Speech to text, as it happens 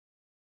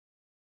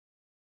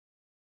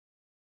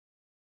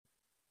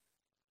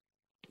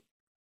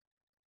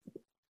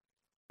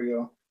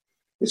go.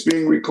 It's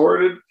being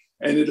recorded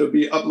and it'll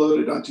be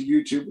uploaded onto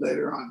YouTube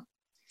later on.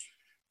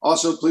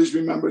 Also, please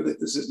remember that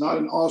this is not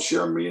an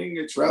all-share meeting.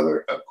 It's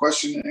rather a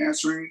question and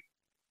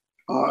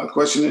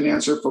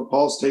answer for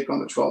Paul's take on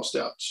the 12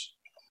 steps.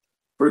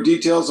 For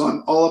details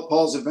on all of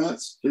Paul's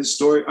events, his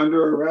story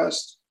under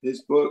arrest,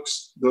 his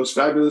books, those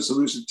fabulous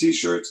elusive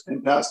t-shirts,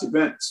 and past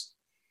event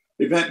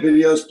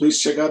videos, please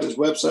check out his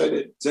website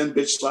at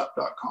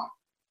zenbitchslap.com.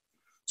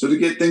 So to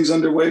get things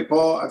underway,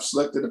 Paul, I've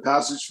selected a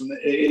passage from the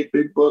AA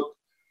Big Book,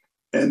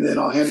 and then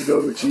I'll hand it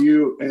over to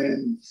you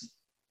and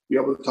be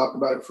able to talk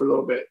about it for a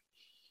little bit.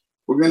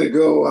 We're going to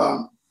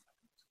go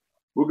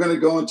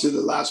into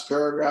the last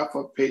paragraph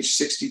of page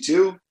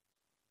 62.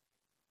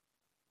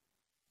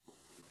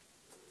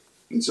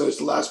 And so it's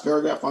the last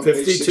paragraph on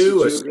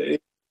 52 page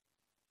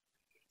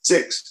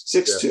 62.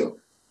 62.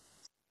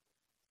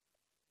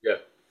 Yeah.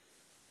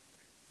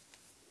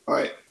 All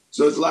right.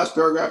 So it's the last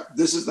paragraph.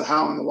 This is the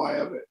how and the why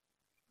of it.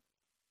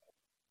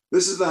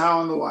 This is the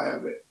how and the why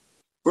of it.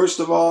 First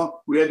of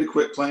all, we had to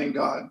quit playing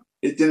God.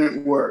 It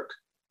didn't work.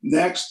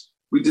 Next,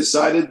 we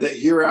decided that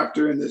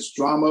hereafter in this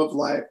drama of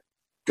life,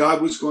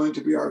 God was going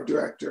to be our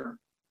director.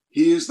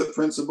 He is the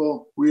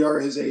principal. We are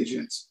his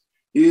agents.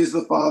 He is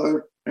the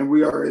father, and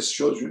we are his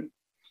children.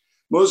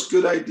 Most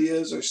good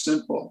ideas are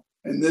simple,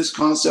 and this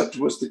concept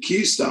was the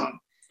keystone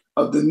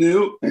of the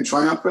new and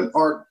triumphant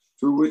arc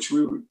through which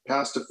we would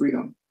pass to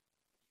freedom.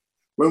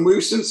 When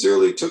we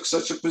sincerely took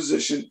such a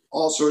position,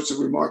 all sorts of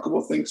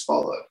remarkable things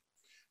followed.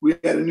 We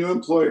had a new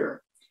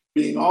employer.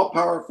 Being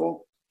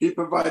all-powerful, he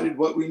provided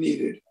what we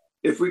needed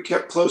if we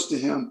kept close to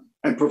him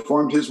and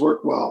performed his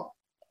work well.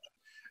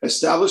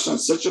 Established on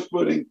such a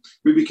footing,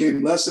 we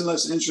became less and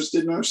less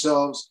interested in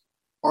ourselves,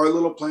 our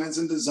little plans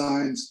and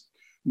designs.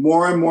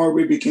 More and more,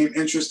 we became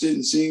interested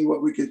in seeing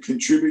what we could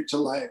contribute to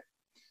life.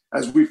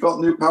 As we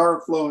felt new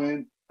power flow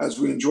in, as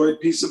we enjoyed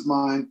peace of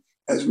mind,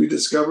 as we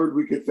discovered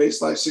we could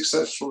face life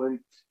successfully,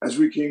 as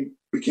we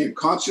became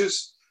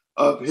conscious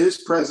of his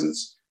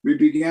presence, we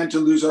began to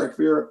lose our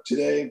fear of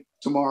today,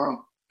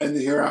 tomorrow, and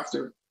the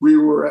hereafter. We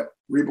were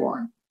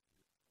reborn.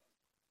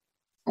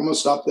 I'm going to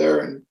stop there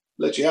and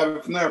let you have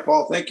it from there,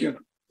 Paul. Thank you.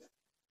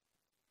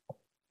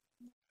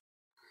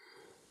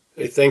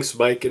 Hey, thanks,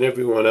 Mike, and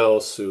everyone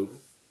else who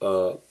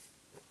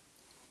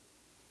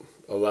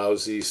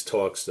allows these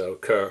talks to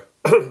occur,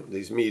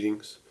 these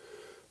meetings.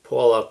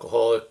 Paul,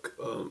 alcoholic.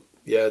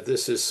 Yeah,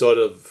 this is sort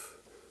of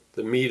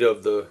the meat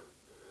of the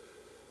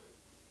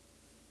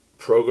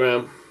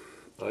program,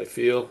 I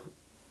feel.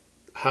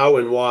 How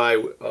and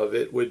why of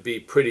it would be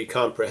pretty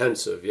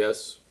comprehensive,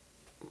 yes?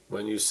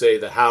 When you say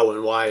the how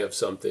and why of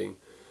something,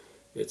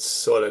 it's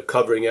sort of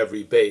covering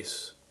every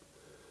base.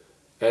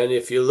 And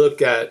if you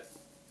look at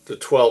the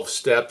 12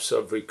 steps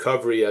of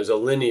recovery as a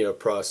linear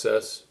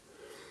process,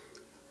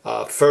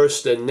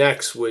 first and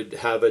next would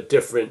have a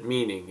different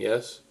meaning,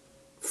 yes?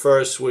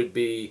 First would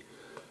be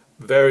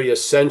very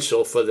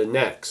essential for the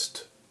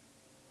next.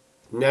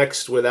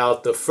 Next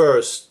without the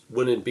first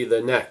wouldn't be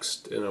the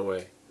next, in a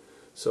way.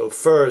 So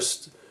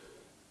first,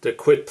 to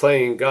quit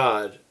playing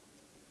God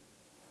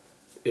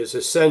is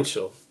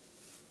essential.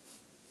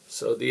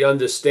 So the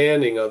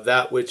understanding of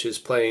that which is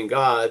playing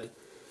God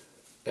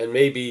and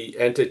maybe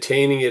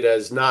entertaining it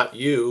as not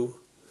you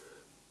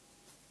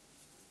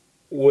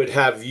would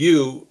have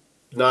you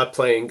not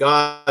playing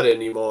God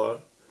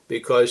anymore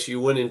because you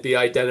wouldn't be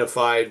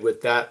identified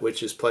with that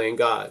which is playing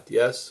God,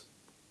 yes?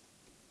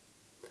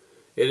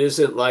 It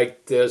isn't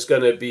like there's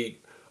going to be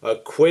a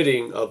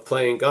quitting of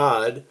playing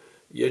God.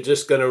 You're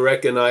just going to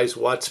recognize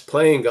what's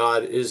playing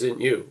God isn't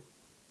you.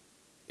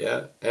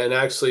 Yeah, and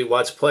actually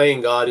what's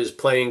playing God is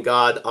playing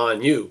God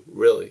on you,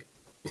 really.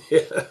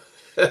 Yeah.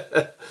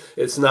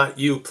 It's not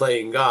you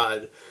playing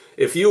God.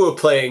 If you were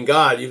playing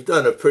God, you've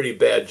done a pretty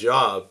bad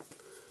job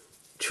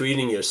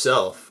treating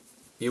yourself.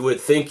 You would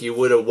think you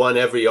would have won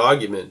every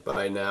argument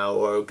by now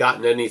or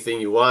gotten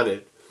anything you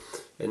wanted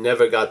and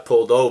never got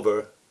pulled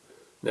over,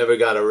 never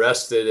got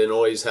arrested, and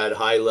always had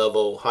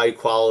high-level,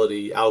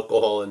 high-quality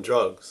alcohol and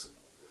drugs.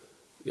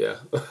 Yeah.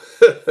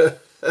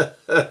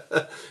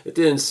 It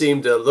didn't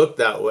seem to look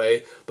that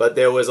way, but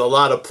there was a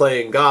lot of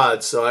playing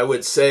God, so I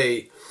would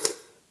say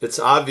it's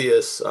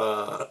obvious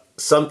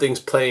something's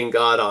playing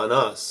God on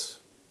us,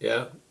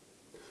 yeah?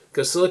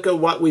 Because look at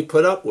what we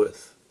put up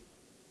with,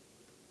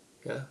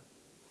 yeah?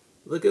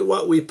 Look at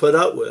what we put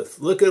up with.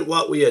 Look at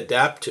what we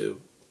adapt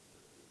to.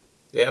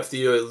 After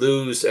you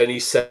lose any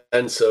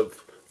sense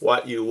of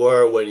what you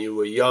were when you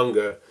were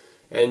younger,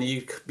 and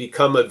you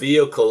become a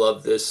vehicle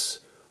of this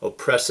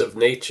oppressive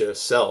nature,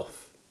 self.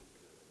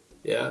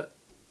 Yeah,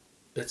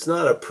 it's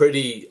not a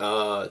pretty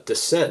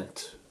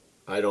descent,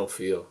 I don't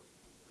feel.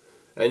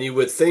 And you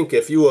would think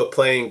if you were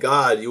playing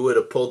God, you would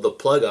have pulled the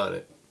plug on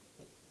it.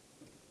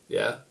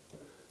 Yeah,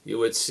 you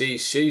would see,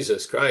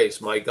 Jesus Christ,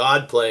 my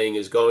God playing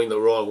is going the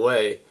wrong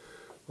way.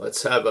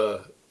 Let's have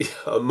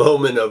a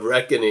moment of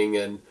reckoning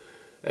and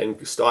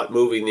start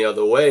moving the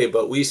other way.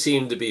 But we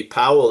seem to be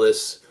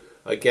powerless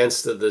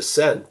against the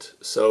descent.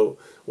 So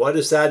what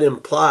does that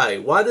imply?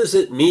 What does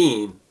it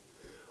mean?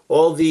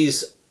 All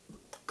these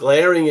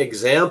glaring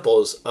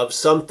examples of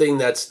something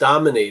that's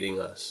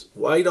dominating us.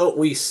 Why don't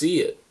we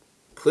see it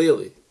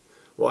clearly?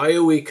 Why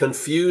are we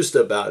confused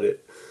about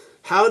it?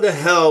 How the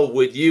hell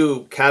would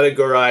you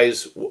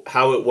categorize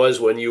how it was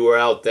when you were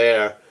out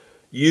there,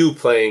 you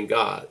playing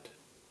God?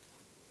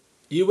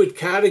 You would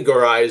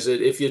categorize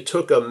it if you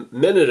took a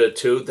minute or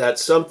two that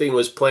something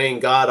was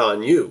playing God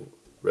on you,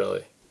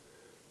 really.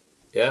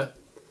 Yeah?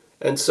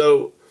 And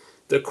so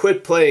the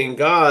quit playing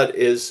God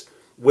is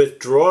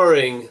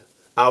withdrawing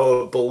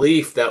our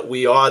belief that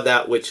we are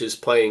that which is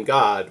playing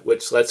God,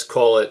 which let's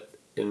call it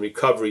in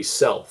recovery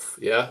self,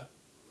 yeah?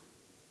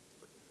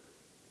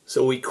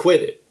 So we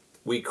quit it.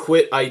 We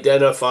quit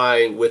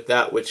identifying with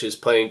that which is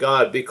playing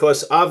God,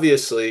 because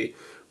obviously,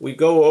 we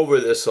go over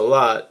this a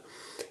lot,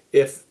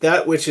 if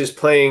that which is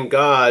playing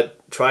God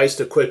tries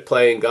to quit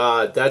playing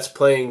God, that's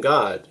playing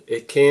God.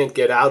 It can't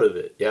get out of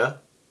it, yeah?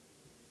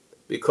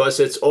 Because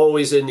it's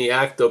always in the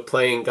act of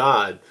playing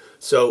God.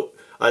 So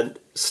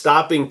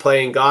stopping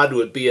playing God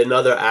would be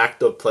another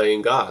act of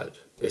playing God.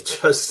 It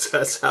just,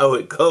 that's how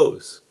it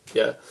goes,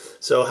 yeah?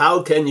 So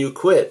how can you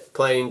quit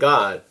playing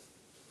God?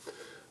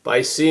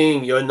 By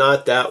seeing you're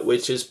not that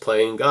which is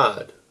playing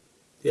God,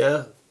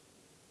 yeah?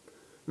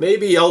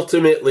 Maybe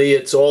ultimately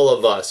it's all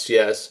of us,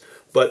 yes?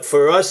 But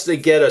for us to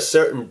get a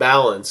certain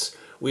balance,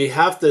 we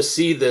have to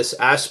see this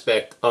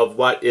aspect of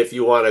what, if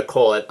you want to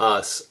call it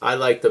us, I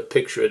like to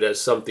picture it as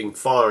something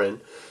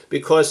foreign,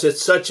 because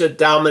it's such a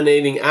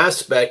dominating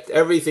aspect,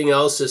 everything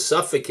else is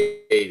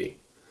suffocating.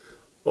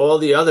 All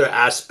the other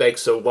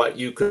aspects of what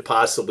you could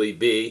possibly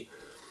be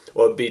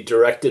or be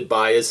directed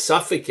by is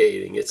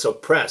suffocating. It's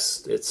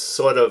oppressed. It's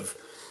sort of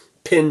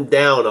pinned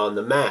down on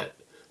the mat.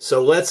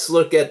 So let's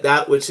look at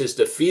that which is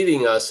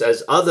defeating us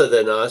as other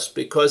than us,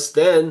 because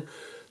then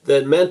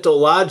the mental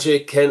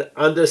logic can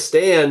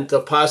understand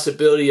the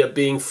possibility of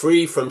being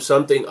free from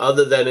something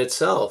other than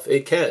itself.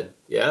 It can,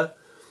 yeah?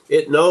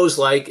 It knows,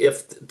 like,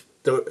 if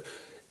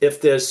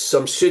there's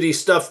some shitty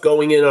stuff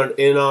going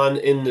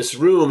in this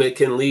room, it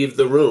can leave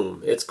the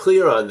room. It's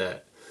clear on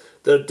that.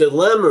 The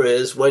dilemma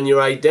is when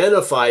you're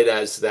identified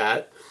as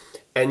that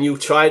and you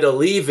try to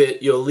leave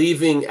it, you're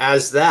leaving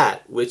as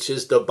that, which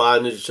is the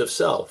bondage of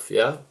self,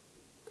 yeah?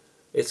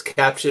 It's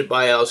captured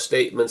by our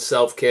statement,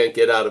 self can't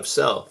get out of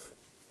self.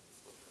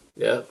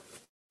 Yeah.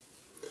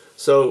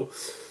 So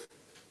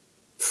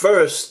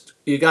first,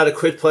 you got to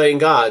quit playing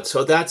God.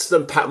 So that's the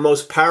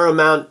most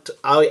paramount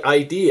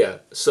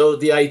idea. So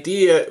the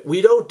idea,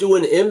 we don't do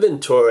an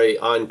inventory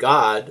on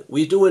God.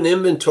 We do an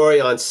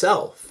inventory on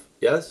self.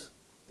 Yes?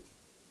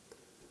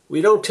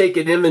 We don't take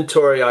an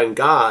inventory on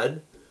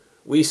God.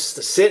 We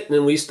sit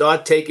and we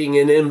start taking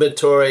an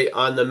inventory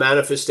on the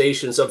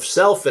manifestations of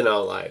self in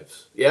our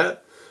lives. Yeah?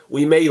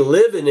 We may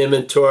live an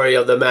inventory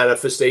of the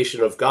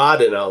manifestation of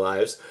God in our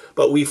lives,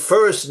 but we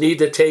first need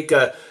to take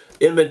an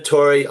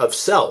inventory of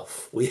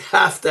self. We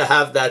have to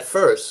have that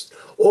first.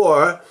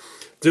 Or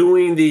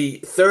doing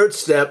the third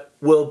step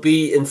will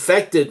be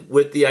infected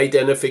with the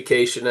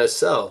identification as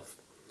self.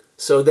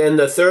 So then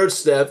the third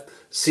step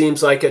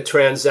seems like a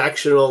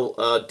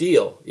transactional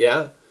deal,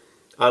 yeah?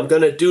 I'm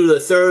going to do the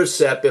third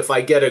step if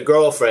I get a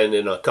girlfriend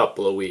in a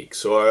couple of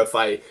weeks, or if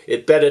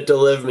it better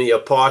deliver me a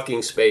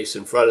parking space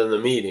in front of the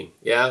meeting,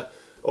 yeah?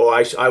 Or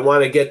I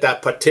want to get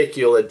that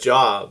particular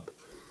job.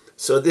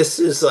 So this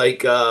is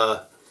like,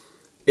 that's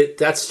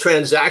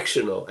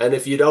transactional. And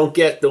if you don't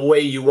get the way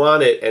you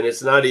want it, and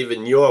it's not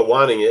even your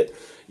wanting it,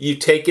 you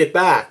take it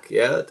back,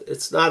 yeah?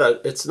 It's not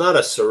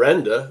a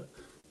surrender.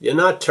 You're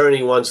not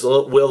turning one's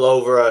will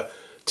over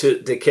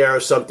to care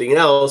of something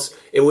else.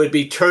 It would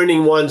be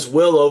turning one's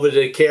will over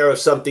to care of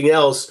something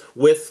else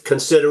with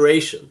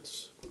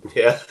considerations.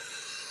 Yeah,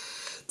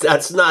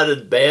 that's not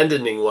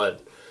abandoning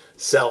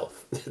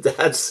oneself.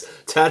 That's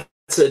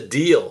a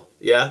deal.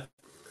 Yeah,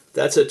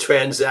 that's a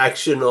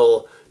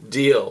transactional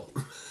deal.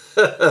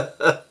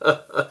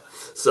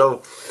 So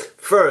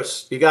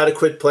first, you got to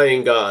quit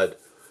playing God.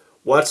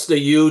 What's the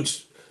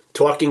huge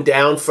talking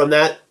down from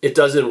that? It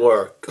doesn't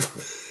work.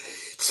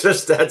 It's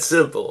just that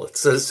simple.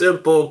 It's a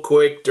simple,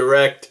 quick,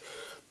 direct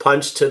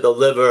punch to the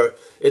liver.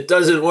 It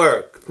doesn't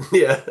work.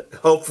 Yeah.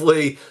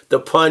 Hopefully the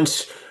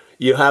punch,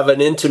 you have an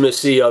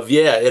intimacy of,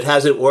 yeah, it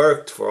hasn't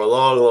worked for a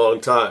long,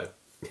 long time.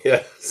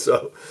 Yeah.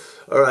 So,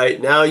 all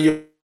right, now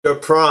you're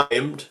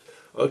primed.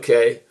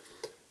 Okay.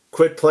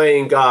 Quit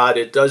playing God.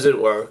 It doesn't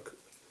work.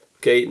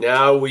 Okay.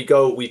 Now we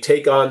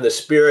take on the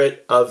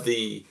spirit of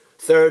the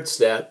third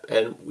step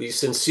and we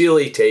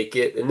sincerely take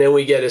it, and then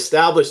we get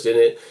established in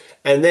it.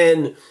 And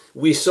then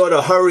we sort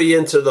of hurry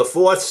into the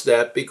fourth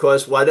step,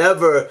 because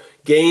whatever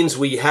gains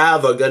we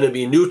have are going to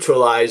be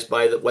neutralized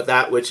by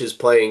that which is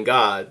playing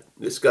God.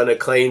 It's going to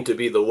claim to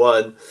be the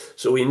one.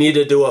 So we need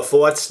to do a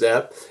fourth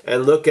step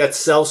and look at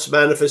self's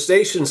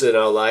manifestations in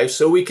our life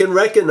so we can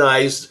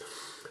recognize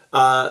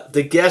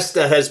the guest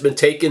that has been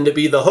taken to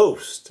be the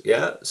host.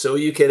 Yeah. So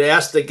you can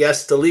ask the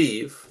guest to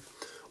leave,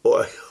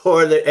 or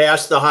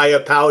ask the higher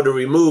power to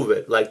remove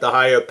it. Like the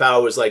higher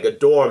power is like a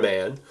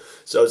doorman.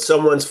 So if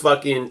someone's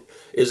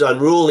is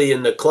unruly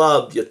in the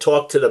club, you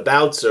talk to the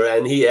bouncer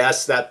and he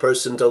asks that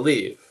person to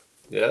leave.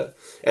 Yeah.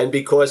 And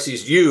because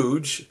he's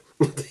huge,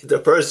 the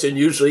person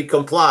usually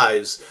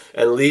complies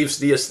and leaves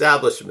the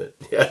establishment.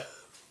 Yeah.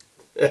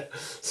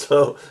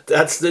 So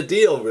that's the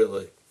deal,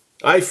 really.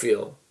 I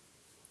feel.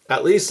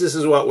 At least this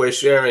is what we're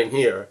sharing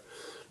here.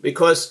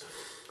 Because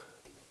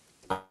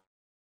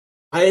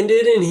I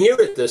didn't hear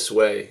it this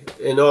way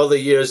in all the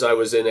years I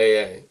was in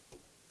AA.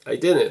 I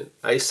didn't.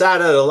 I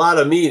sat at a lot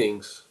of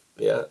meetings.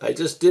 Yeah. I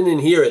just didn't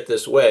hear it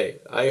this way.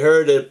 I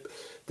heard it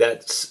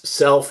that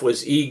self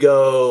was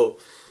ego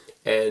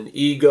and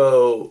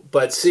ego.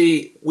 But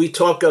see, we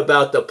talk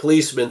about the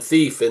policeman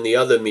thief in the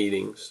other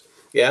meetings.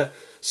 Yeah.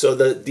 So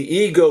the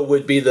ego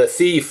would be the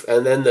thief,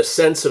 and then the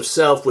sense of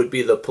self would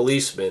be the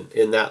policeman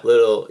in that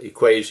little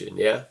equation.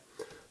 Yeah.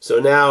 So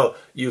now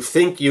you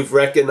think you've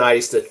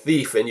recognized the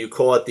thief and you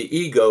call it the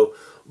ego,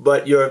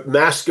 but you're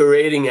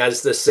masquerading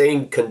as the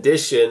same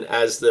condition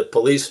as the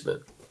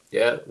policeman.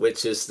 Yeah.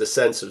 Which is the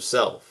sense of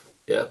self.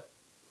 Yeah.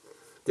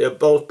 They're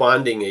both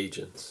bonding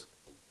agents.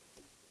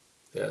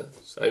 Yeah.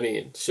 I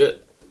mean,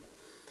 shit.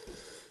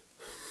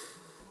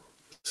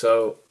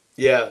 So,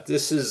 yeah,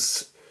 this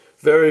is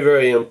very,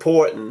 very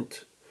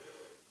important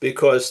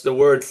because the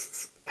word,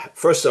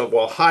 first of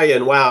all, how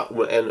and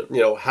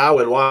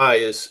why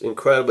is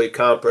incredibly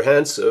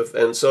comprehensive.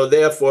 And so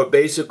therefore,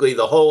 basically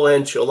the whole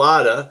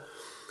enchilada,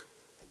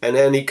 and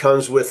then he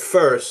comes with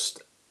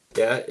first,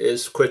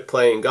 is quit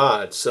playing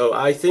God. So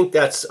I think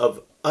that's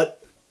of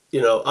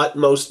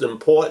utmost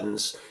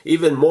importance,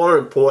 even more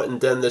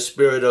important than the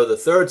spirit of the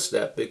third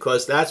step,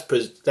 because that's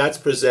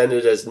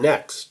presented as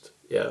next.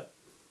 Yeah.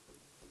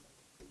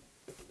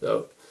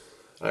 So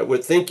I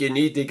would think you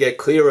need to get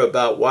clear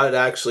about what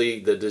actually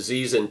the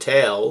disease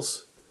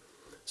entails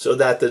so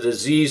that the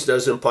disease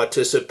doesn't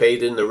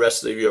participate in the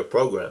rest of your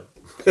program.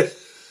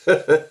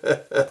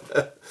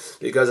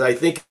 Because I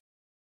think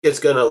it's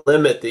going to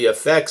limit the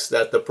effects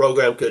that the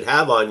program could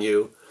have on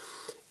you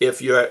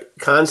if you're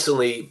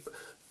constantly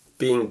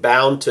being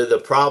bound to the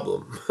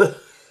problem.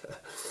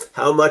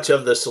 How much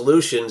of the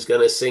solution is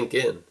going to sink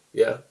in?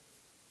 Yeah.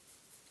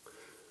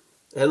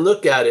 And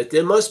look at it.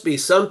 There must be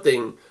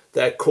something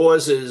that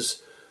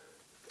causes,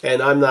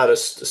 and I'm not a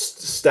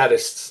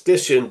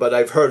statistician, but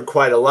I've heard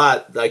quite a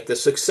lot, like the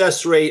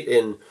success rate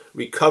in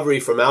recovery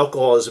from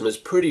alcoholism is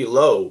pretty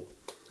low,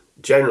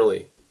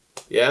 generally.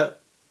 Yeah?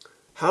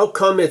 How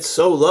come it's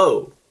so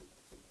low?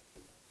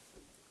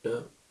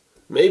 Yeah.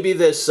 Maybe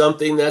there's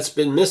something that's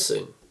been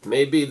missing.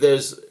 Maybe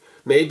the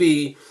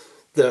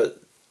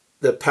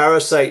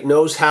parasite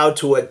knows how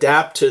to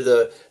adapt to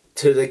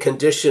the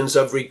conditions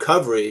of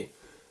recovery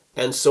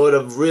and sort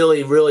of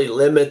really, really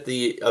limit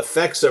the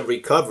effects of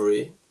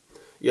recovery.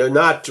 You're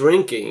not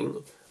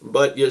drinking,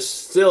 but you're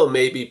still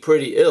maybe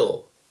pretty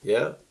ill,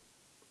 yeah?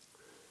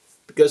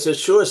 Because it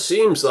sure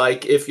seems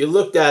like if you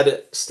looked at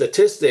it,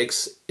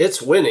 statistics,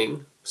 it's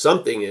winning.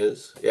 Something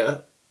is, yeah?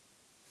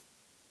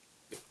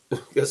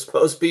 Because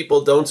most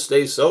people don't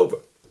stay sober.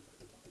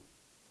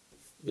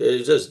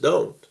 They just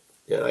don't.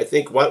 Yeah, I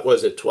think, what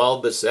was it,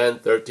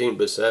 12%,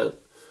 13%?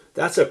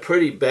 That's a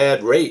pretty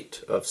bad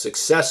rate of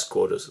success,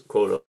 quote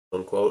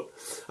unquote.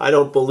 I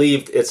don't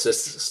believe it's a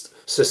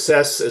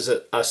success is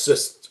a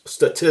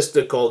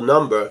statistical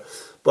number,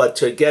 but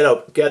to get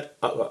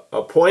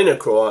a point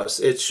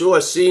across, it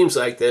sure seems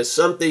like there's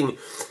something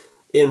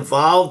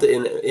involved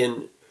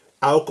in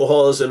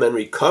alcoholism and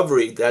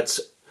recovery that's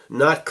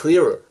not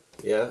clearer.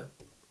 Yeah.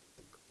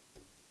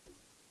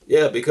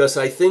 Yeah, because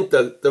I think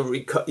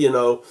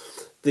the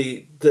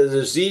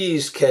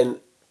disease can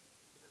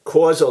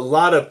cause a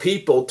lot of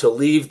people to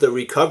leave the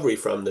recovery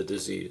from the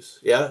disease.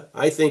 Yeah,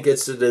 I think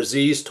it's the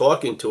disease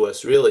talking to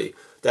us, really,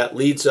 that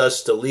leads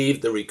us to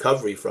leave the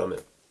recovery from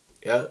it.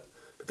 Yeah,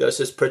 because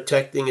it's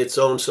protecting its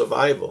own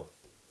survival.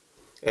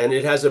 And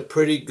it has a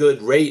pretty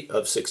good rate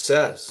of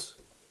success.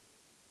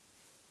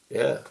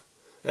 Yeah.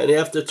 And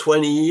after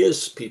 20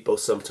 years, people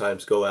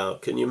sometimes go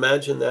out. Can you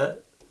imagine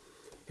that?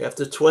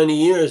 After 20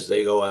 years,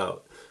 they go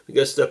out.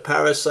 Because the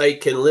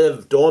parasite can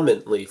live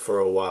dormantly for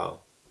a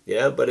while.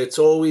 Yeah, but it's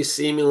always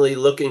seemingly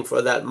looking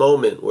for that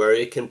moment where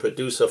it can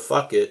produce a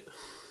fuck it.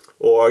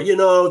 Or,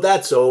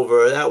 that's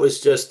over. That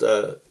was just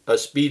a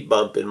speed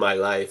bump in my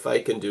life.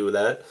 I can do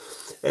that.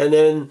 And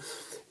then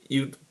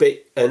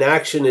an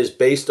action is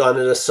based on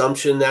an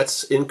assumption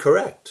that's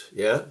incorrect.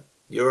 Yeah,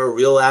 you're a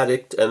real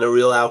addict and a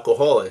real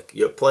alcoholic.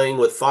 You're playing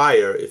with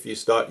fire if you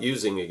start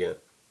using again.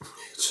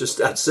 It's just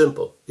that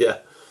simple. Yeah.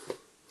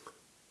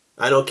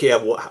 I don't care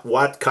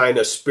what kind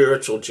of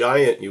spiritual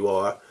giant you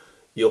are.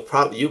 You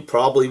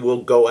probably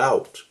will go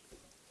out.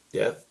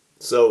 Yeah.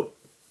 So,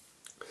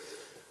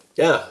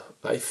 yeah,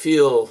 I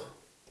feel.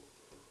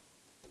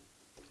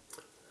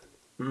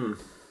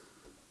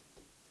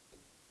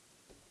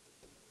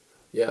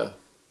 Yeah.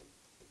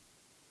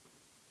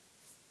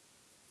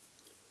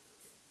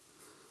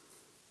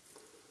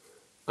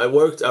 I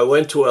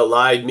went to a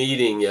live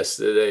meeting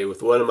yesterday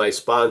with one of my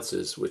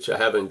sponsors, which I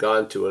haven't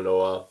gone to in a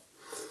while.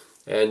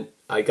 And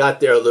I got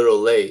there a little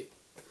late.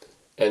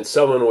 And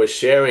someone was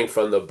sharing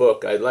from the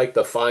book. I'd like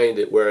to find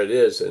it where it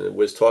is. And it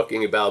was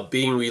talking about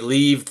being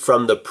relieved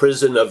from the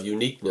prison of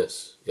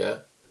uniqueness. Yeah.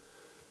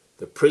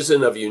 the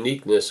prison of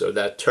uniqueness, or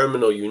that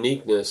terminal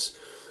uniqueness,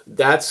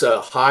 that's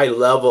a high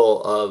level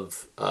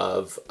of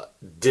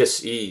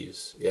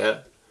dis-ease, yeah,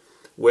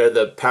 where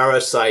the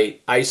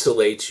parasite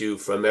isolates you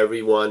from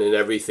everyone and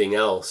everything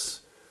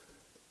else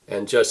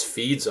and just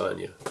feeds on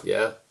you,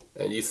 yeah,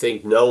 and you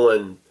think no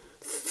one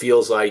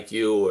feels like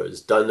you or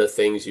has done the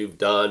things you've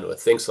done or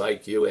thinks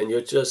like you, and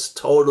you're just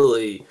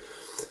totally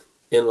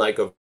in like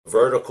a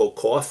vertical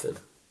coffin,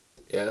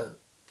 yeah.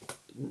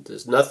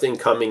 There's nothing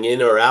coming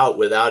in or out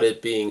without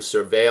it being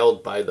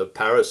surveilled by the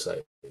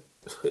parasite.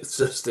 It's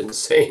just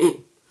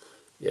insane.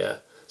 Yeah.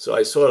 So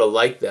I sort of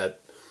like that,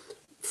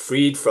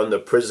 freed from the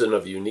prison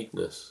of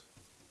uniqueness.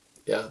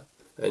 Yeah.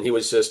 And he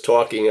was just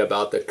talking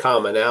about the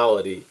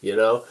commonality, you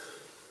know?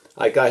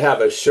 Like I have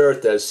a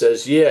shirt that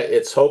says, yeah,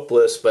 it's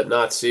hopeless, but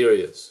not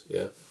serious.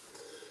 Yeah.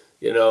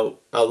 You know,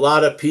 a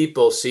lot of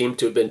people seem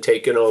to have been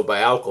taken over by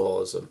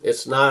alcoholism.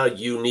 It's not a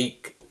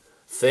unique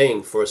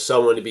thing for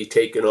someone to be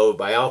taken over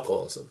by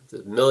alcoholism.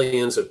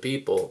 Millions of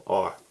people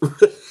are.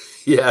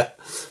 Yeah.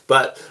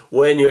 But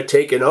when you're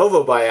taken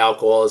over by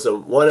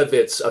alcoholism, one of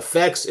its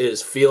effects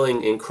is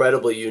feeling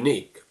incredibly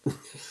unique.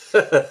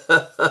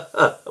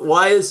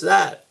 Why is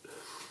that?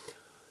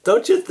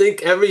 Don't you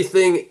think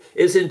everything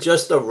isn't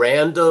just a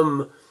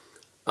random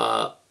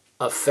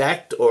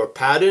effect or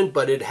pattern,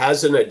 but it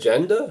has an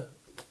agenda?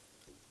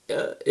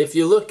 Yeah. If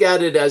you look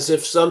at it as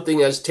if something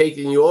has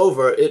taken you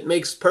over, it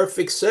makes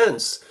perfect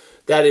sense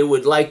that it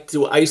would like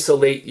to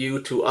isolate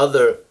you to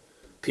other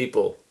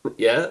people,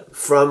 yeah,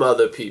 from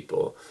other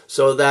people,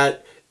 so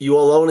that you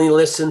will only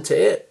listen to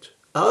it,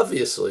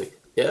 obviously,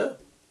 yeah.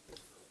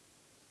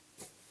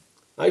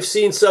 I've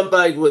seen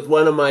somebody with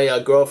one of my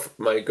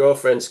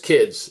girlfriend's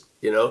kids,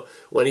 you know,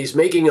 when he's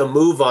making a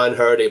move on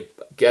her to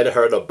get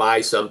her to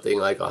buy something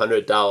like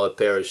 $100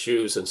 pair of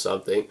shoes and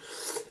something,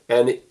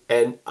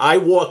 and I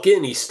walk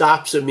in, he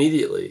stops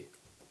immediately,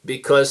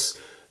 because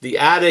the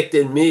addict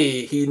in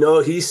me,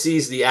 he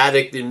sees the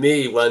addict in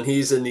me when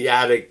he's in the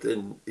addict,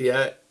 and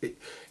yeah,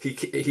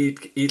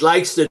 he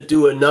likes to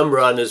do a number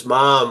on his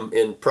mom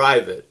in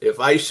private. If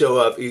I show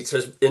up, he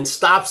says and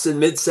stops in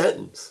mid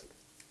sentence.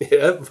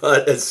 Yeah,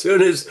 but as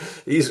soon as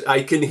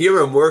I can hear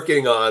him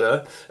working on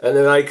her, and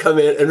then I come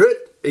in and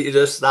he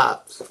just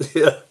stops.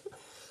 Yeah.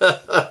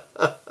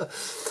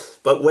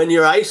 But when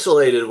you're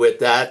isolated with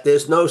that,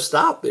 there's no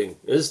stopping,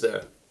 is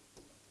there?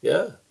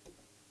 Yeah.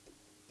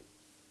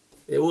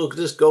 It will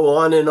just go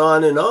on and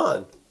on and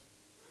on.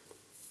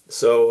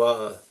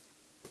 So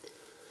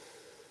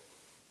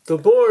the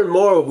more and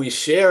more we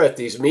share at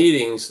these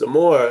meetings, the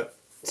more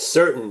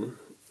certain,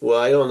 well,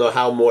 I don't know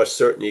how more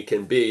certain you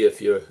can be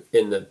if you're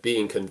in the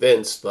being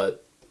convinced,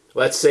 but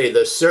let's say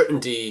the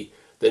certainty,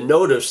 the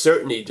note of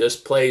certainty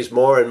just plays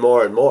more and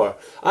more and more.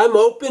 I'm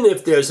open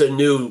if there's a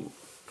new,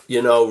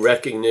 you know,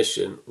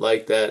 recognition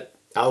like that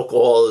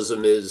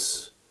alcoholism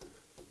is,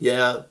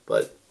 yeah,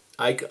 but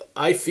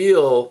I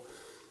feel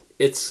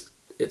it's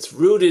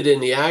rooted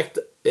in the act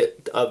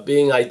of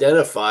being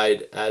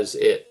identified as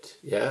it,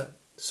 yeah,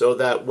 so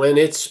that when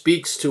it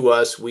speaks to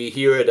us, we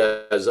hear it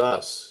as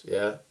us,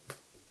 yeah.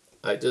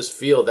 I just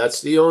feel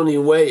that's the only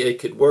way it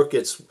could work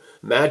its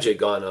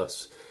magic on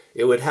us.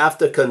 It would have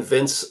to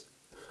convince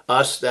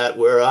us that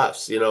we're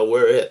us, you know,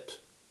 we're it.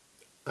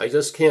 I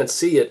just can't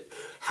see it,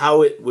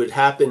 how it would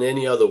happen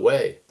any other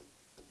way,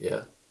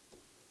 yeah.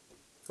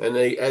 And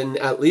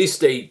at least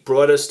they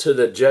brought us to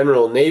the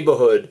general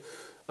neighborhood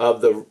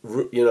of the,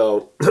 you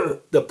know,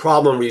 the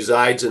problem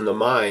resides in the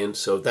mind,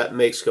 so that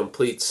makes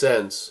complete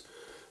sense,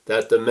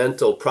 that the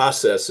mental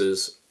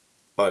processes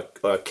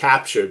are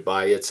captured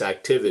by its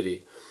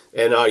activity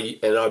and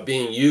are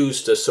being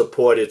used to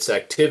support its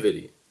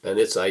activity and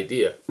its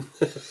idea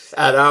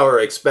at our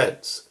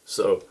expense.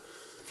 So,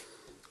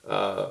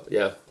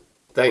 yeah,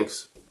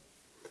 thanks.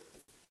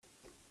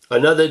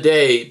 Another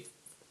day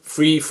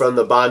free from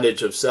the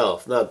bondage of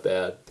self. Not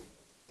bad.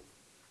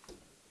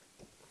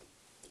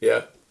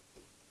 Yeah.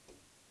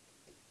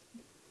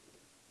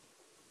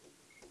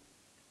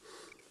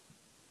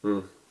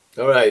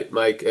 All right,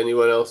 Mike,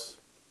 anyone else?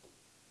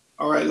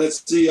 All right,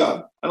 let's see.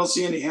 I don't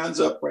see any hands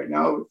up right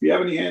now. If you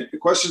have any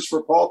questions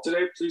for Paul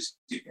today, please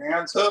keep your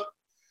hands up.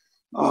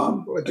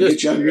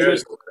 Just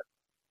shares.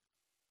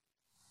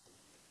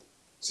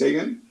 Say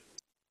again?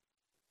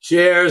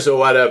 Shares or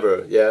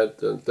whatever. Yeah,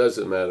 it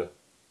doesn't matter.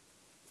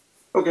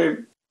 Okay.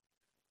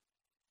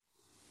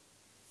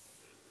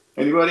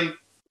 Anybody?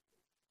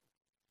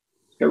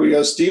 Here we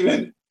go.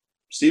 Stephen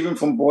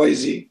from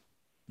Boise.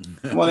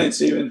 Come on in,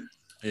 Stephen.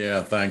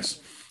 Yeah, thanks.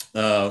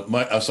 So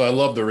I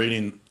love the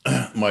reading,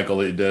 Michael,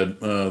 that you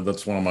did.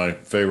 That's one of my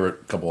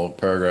favorite couple of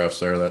paragraphs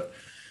there.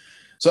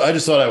 So I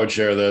just thought I would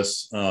share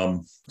this,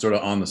 sort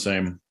of on the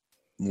same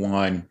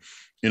line.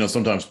 You know,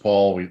 sometimes,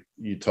 Paul,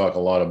 you talk a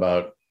lot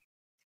about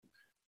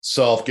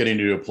self getting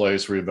to a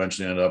place where you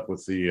eventually end up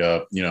with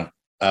the, you know,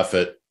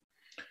 effort.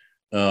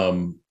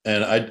 And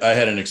I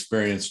had an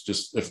experience.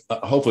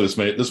 Hopefully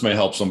this may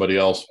help somebody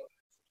else.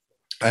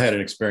 I had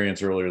an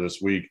experience earlier this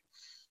week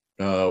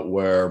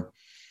where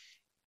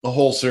a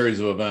whole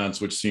series of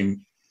events, which seemed,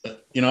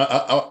 you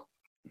know,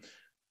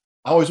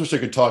 I always wish I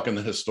could talk in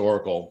the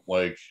historical,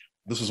 like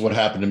this is what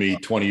happened to me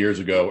 20 years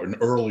ago in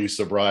early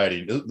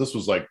sobriety. This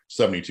was like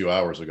 72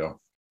 hours ago.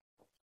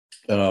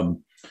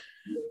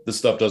 This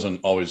stuff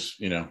doesn't always,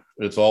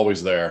 it's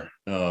always there.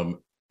 And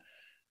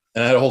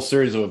I had a whole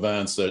series of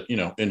events that,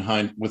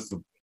 with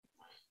the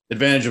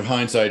advantage of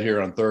hindsight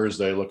here on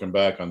Thursday, looking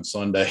back on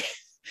Sunday,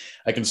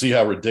 I can see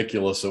how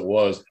ridiculous it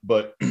was.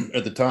 But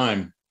at the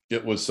time,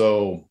 it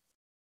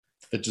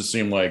just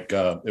seemed like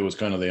it was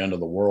kind of the end of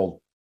the world.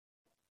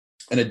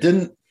 And it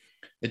didn't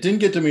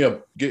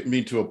get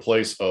me to a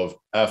place of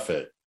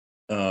effort.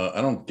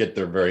 I don't get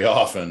there very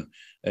often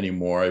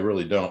anymore. I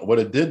really don't. What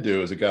it did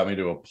do is it got me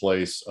to a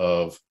place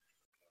of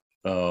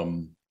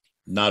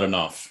not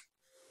enough.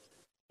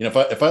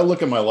 If I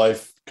look at my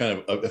life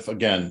kind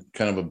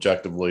of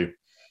objectively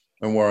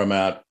and where I'm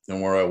at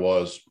and where I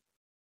was,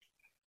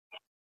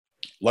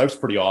 life's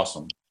pretty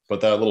awesome.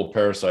 But that little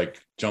parasite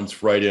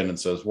jumps right in and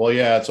says, well,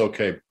 yeah, it's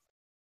okay.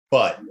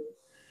 But,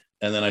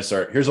 and then I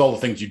start, here's all the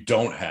things you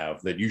don't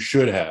have that you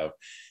should have.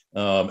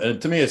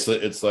 And to me, it's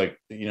like,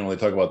 when they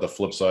talk about the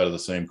flip side of the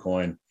same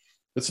coin,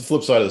 it's the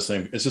flip side of the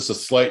same. It's just a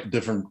slight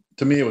different,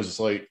 to me, it was just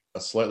like a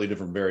slightly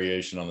different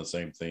variation on the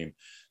same theme.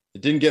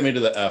 It didn't get me to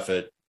the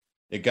effort.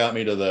 It got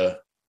me to the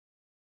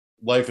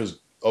life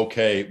is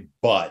okay,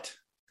 but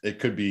it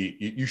could be,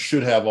 you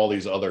should have all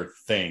these other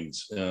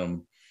things,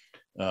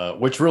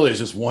 which really is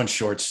just one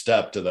short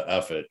step to the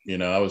effort.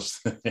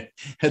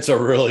 It's a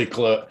really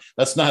close,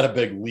 that's not a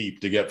big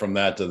leap to get from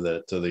that to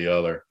the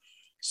other.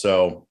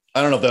 So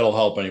I don't know if that'll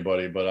help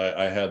anybody, but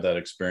I had that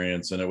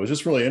experience and it was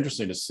just really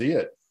interesting to see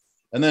it.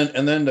 And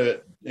then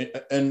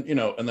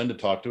to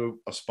talk to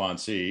a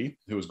sponsee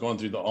who was going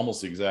through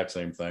almost the exact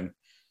same thing.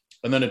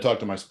 And then to talk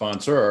to my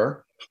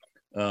sponsor,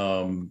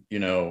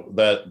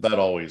 that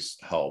always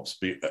helps.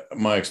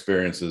 My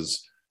experience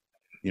is,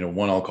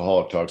 one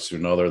alcoholic talks to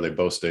another, they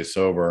both stay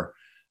sober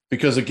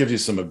because it gives you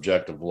some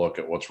objective look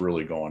at what's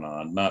really going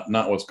on,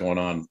 not what's going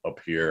on up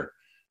here.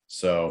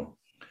 So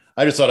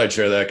I just thought I'd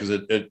share that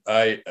because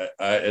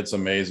it's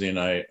amazing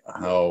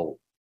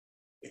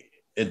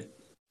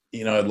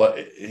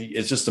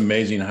it's just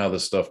amazing how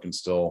this stuff can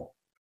still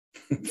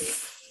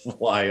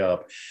fly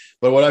up.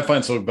 But what I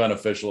find so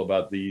beneficial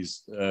about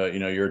these,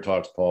 your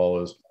talks,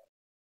 Paul, is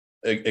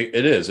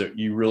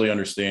you really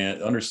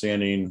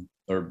understanding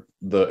or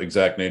the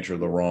exact nature of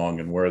the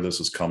wrong and where this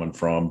is coming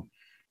from,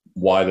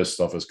 why this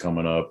stuff is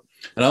coming up.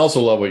 And I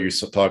also love what you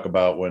talk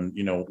about when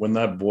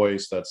that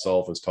voice, that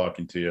self is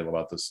talking to you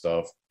about this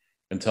stuff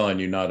and telling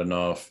you not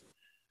enough.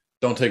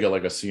 Don't take it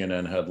like a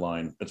CNN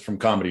headline. It's from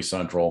Comedy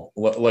Central.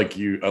 Like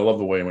I love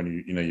the way when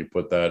you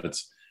put that.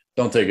 It's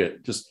don't take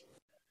it. Just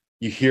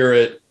you hear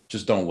it.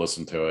 Just don't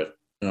listen to it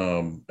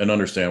and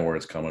understand where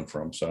it's coming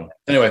from. So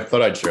anyway,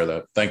 thought I'd share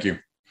that. Thank you.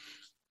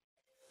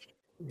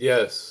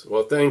 Yes.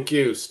 Well, thank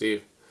you,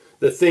 Steve.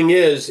 The thing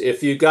is,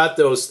 if you got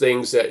those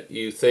things that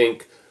you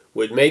think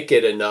would make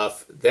it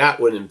enough, that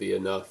wouldn't be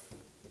enough.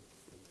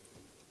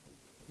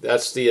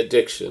 That's the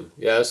addiction.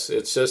 Yes.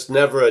 It's just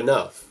never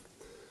enough.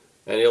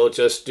 And it'll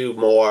just do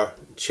more,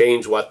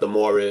 change what the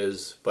more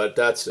is. But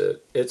that's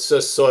it. It's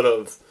just sort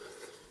of,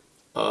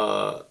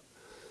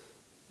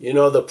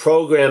 the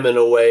program in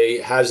a way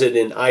has it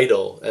in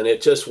idle. And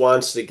it just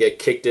wants to get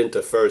kicked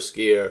into first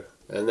gear.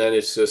 And then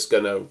it's just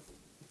going to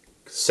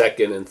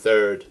second and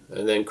third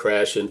and then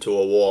crash into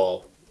a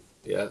wall.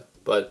 Yeah.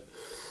 But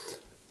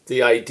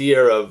the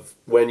idea of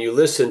when you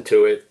listen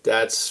to it,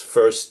 that's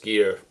first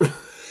gear.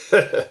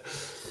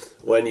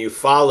 When you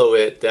follow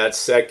it, that's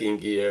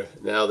second gear.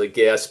 Now the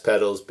gas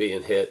pedal's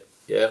being hit.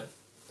 Yeah.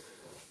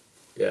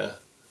 Yeah.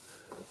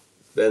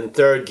 Then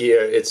third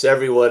gear, it's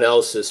everyone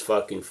else's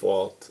fucking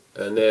fault.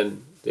 And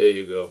then there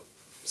you go.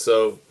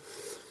 So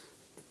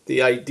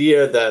the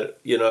idea that,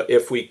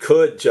 if we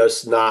could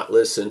just not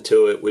listen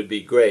to it would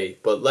be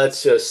great. But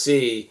let's just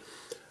see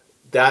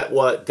that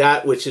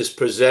which is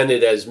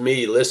presented as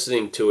me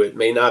listening to it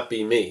may not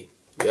be me.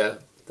 Yeah.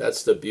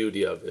 That's the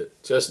beauty of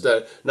it. Just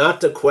not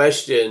to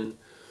question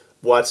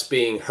what's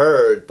being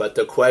heard, but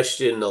to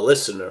question the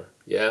listener.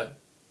 Yeah.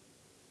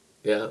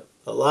 Yeah.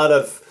 A lot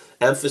of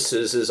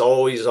emphasis is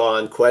always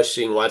on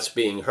questioning what's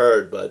being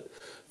heard, but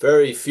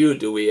very few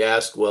do we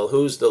ask, well,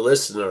 who's the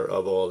listener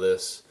of all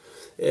this?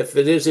 If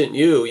it isn't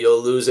you,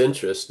 you'll lose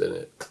interest in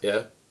it.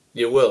 Yeah,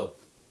 you will.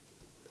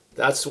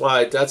 That's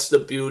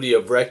the beauty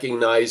of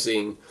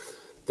recognizing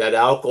that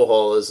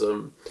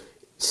alcoholism,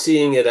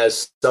 seeing it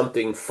as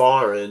something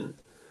foreign,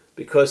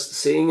 because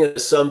seeing it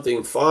as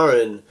something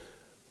foreign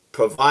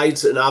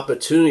provides an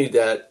opportunity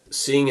that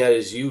seeing it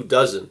as you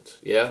doesn't.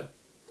 Yeah.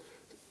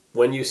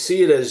 When you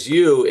see it as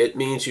you, it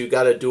means you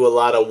got to do a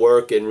lot of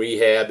work in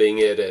rehabbing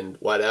it and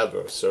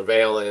whatever,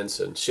 surveillance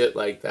and shit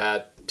like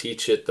that,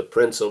 teach it the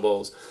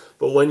principles.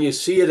 But when you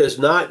see it as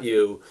not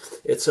you,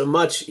 it's a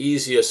much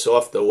easier,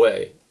 softer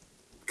way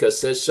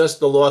because there's just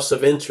the loss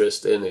of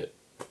interest in it.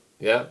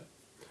 Yeah.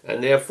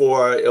 And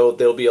therefore,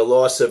 there'll be a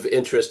loss of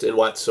interest in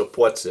what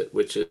supports it,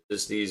 which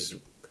is these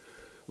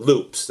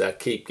loops that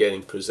keep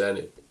getting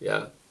presented.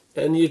 Yeah.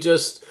 And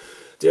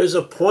there's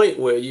a point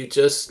where you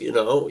just,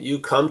 you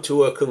come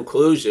to a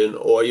conclusion,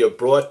 or you're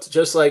brought,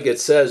 just like it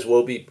says,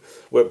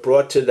 we're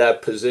brought to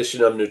that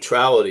position of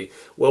neutrality.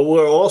 Well,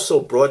 we're also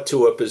brought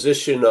to a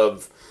position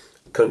of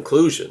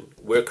conclusion.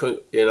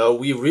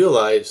 We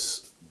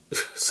realize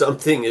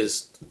something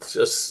is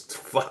just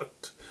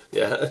fucked.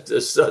 Yeah,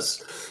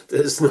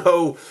 there's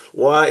no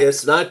why.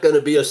 It's not going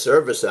to be a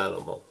service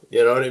animal.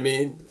 You know what I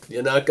mean?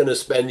 You're not going to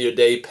spend your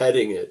day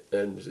petting it,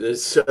 and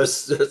that's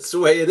the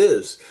way it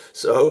is.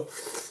 So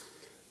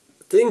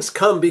things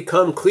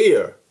become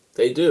clear.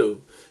 They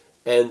do,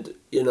 and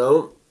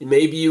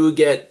maybe you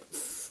get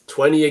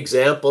 20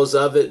 examples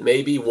of it,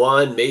 maybe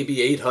one,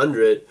 maybe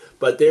 800,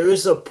 but there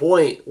is a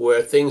point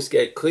where things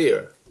get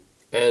clear,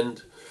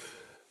 and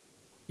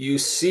you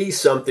see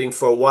something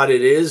for what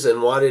it is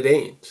and what it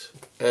ain't.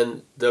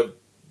 And the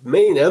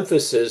main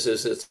emphasis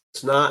is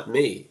it's not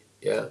me.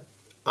 Yeah.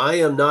 I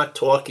am not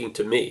talking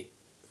to me.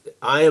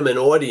 I am an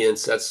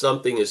audience that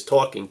something is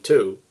talking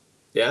to.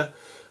 Yeah.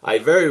 I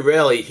very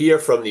rarely hear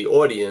from the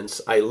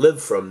audience. I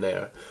live from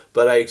there.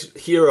 But I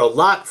hear a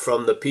lot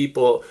from the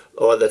people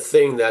or the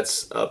thing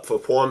that's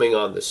performing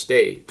on the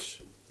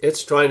stage.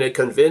 It's trying to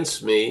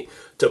convince me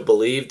to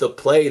believe the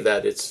play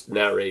that it's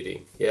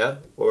narrating, yeah,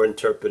 or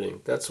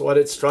interpreting. That's what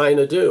it's trying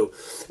to do.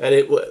 And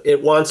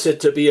it wants it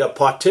to be a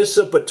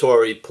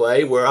participatory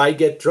play where I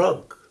get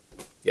drunk,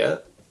 yeah.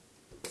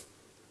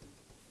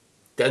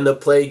 Then the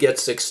play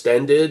gets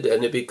extended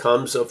and it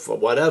becomes a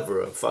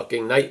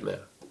fucking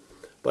nightmare.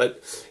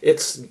 But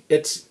if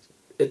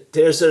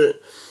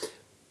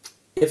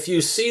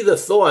you see the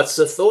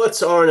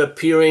thoughts aren't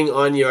appearing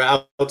on your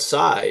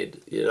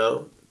outside,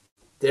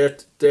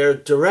 They're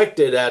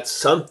directed at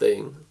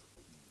something.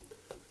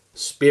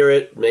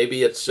 Spirit,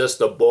 maybe it's just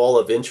a ball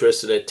of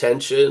interest and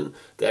attention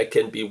that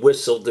can be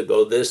whistled to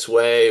go this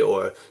way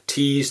or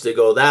teased to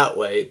go that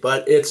way.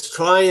 But it's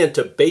trying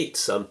to bait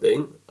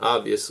something,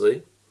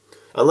 obviously.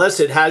 Unless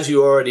it has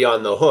you already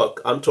on the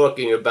hook. I'm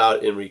talking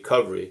about in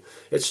recovery.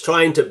 It's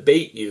trying to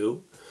bait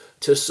you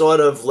to sort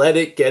of let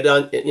it get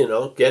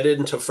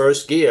into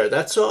first gear.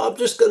 That's all. I'm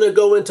just going to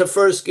go into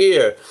first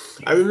gear.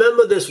 I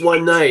remember this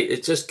one night,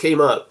 it just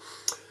came up.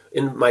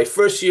 In my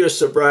first year of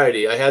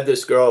sobriety, I had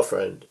this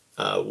girlfriend,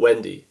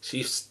 Wendy.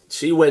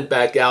 She went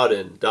back out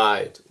and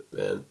died,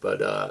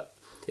 but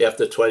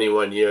after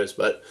 21 years.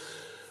 But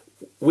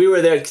we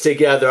were there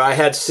together. I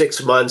had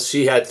 6 months.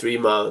 She had 3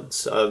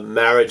 months.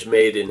 Marriage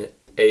made in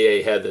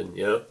AA heaven,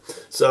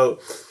 So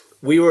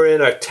we were in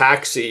a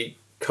taxi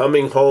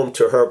coming home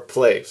to her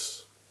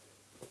place.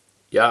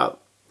 Yeah.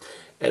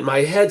 And my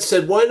head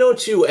said, why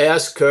don't you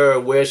ask her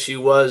where she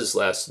was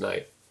last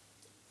night?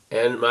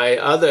 And my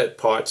other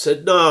part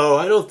said, no,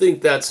 I don't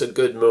think that's a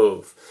good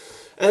move.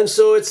 And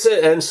so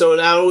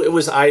now it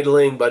was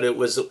idling, but it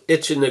was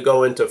itching to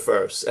go into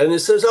first. And it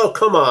says, oh,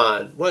 come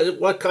on.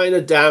 What kind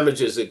of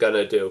damage is it going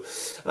to do?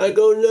 I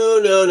go, no.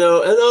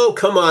 And oh,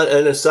 come on.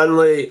 And then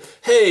suddenly,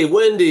 hey,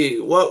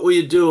 Wendy, what were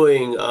you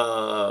doing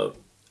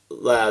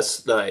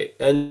last night?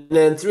 And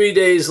then 3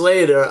 days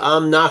later,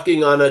 I'm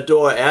knocking on a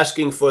door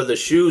asking for the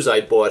shoes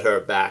I bought her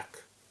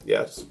back.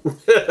 Yes.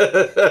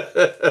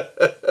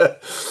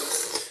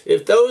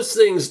 If those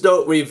things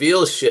don't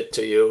reveal shit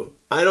to you,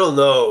 I don't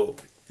know.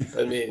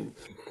 I mean,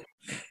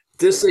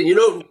 it's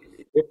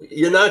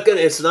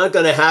not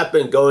gonna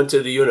happen going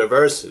to the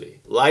university.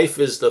 Life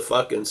is the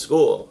fucking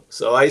school.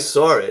 So I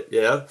saw it,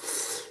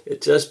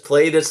 It just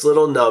played its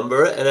little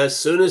number, and as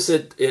soon as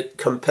it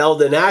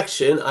compelled an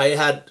action, I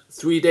had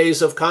 3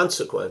 days of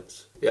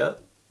consequence. Yeah.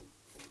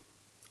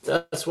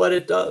 That's what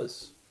it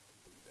does.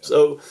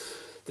 So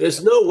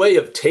there's no way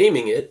of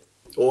taming it.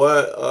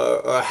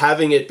 Or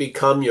having it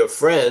become your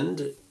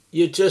friend.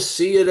 You just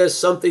see it as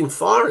something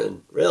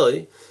foreign,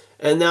 really.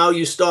 And now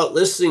you start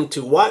listening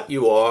to what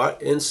you are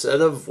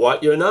instead of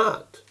what you're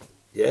not.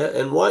 Yeah,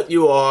 and what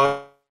you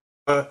are,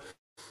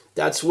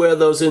 that's where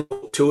those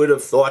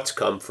intuitive thoughts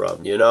come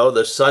from,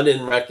 the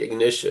sudden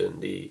recognition,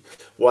 the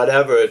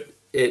whatever.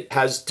 It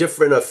has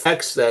different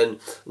effects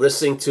than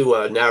listening to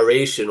a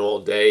narration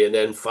all day and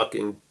then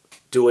fucking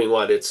doing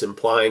what it's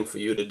implying for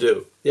you to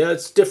do. Yeah,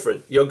 it's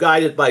different. You're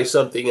guided by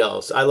something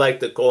else. I like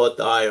to call it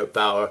the higher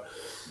power,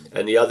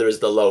 and the other is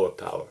the lower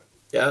power.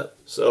 Yeah,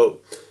 so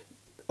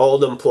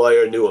old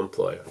employer, new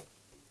employer.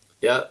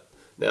 Yeah,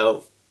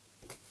 now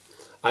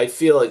I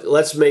feel like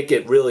let's make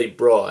it really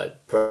broad.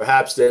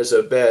 Perhaps there's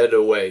a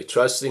better way.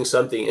 Trusting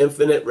something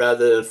infinite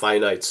rather than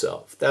finite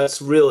self.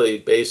 That's really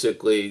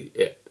basically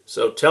it.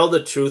 So tell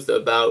the truth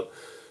about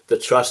the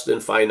trust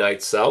in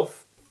finite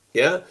self.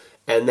 Yeah.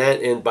 And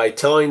then by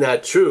telling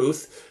that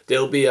truth,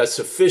 there'll be a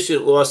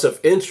sufficient loss of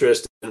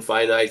interest in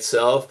finite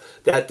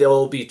self that there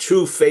will be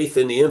true faith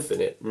in the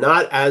infinite.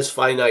 Not as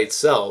finite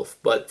self,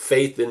 but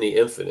faith in the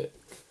infinite.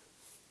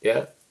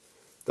 Yeah?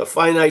 The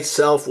finite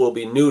self will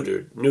be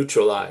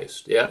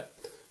neutralized. Yeah?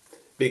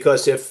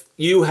 Because if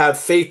you have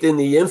faith in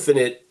the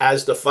infinite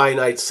as the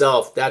finite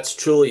self, that's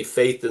truly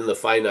faith in the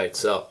finite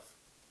self.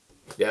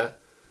 Yeah?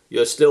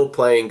 You're still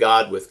playing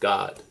God with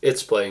God.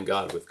 It's playing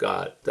God with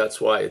God. That's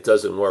why it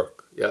doesn't work.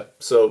 Yeah.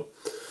 So,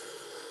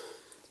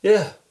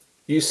 yeah,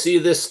 you see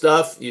this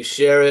stuff, you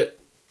share it.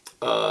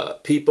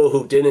 People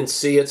who didn't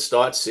see it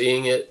start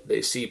seeing it.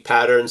 They see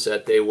patterns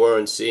that they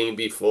weren't seeing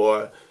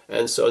before.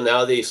 And so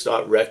now they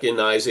start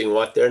recognizing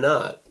what they're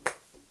not.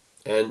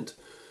 And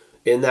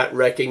in that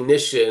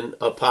recognition,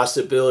 a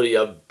possibility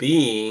of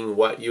being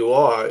what you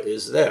are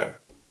is there.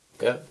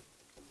 Yeah.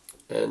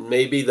 And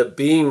maybe the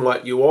being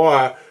what you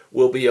are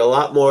will be a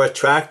lot more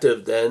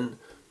attractive than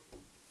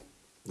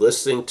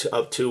listening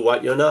to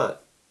what you're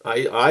not.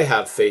 I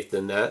have faith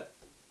in that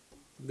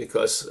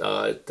because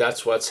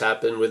that's what's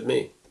happened with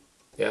me.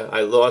 Yeah,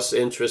 I lost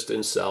interest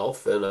in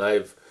self, and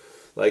I've,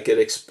 like it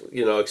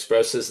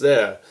expresses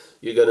there,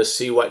 you're going to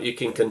see what you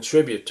can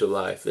contribute to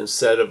life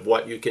instead of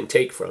what you can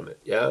take from it.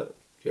 Yeah,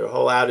 your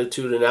whole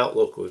attitude and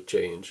outlook will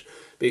change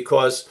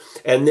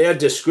and their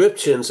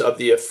descriptions of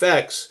the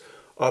effects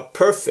are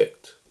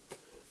perfect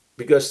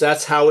because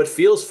that's how it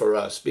feels for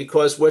us,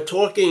 because we're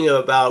talking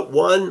about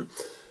one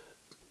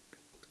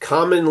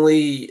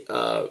commonly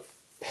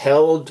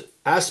held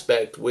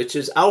aspect, which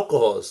is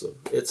alcoholism.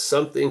 It's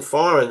something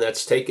foreign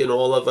that's taken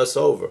all of us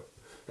over.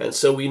 And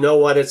so we know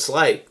what it's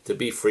like to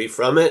be free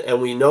from it,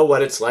 and we know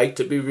what it's like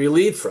to be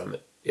relieved from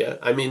it. Yeah,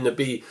 I mean, to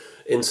be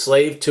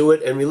enslaved to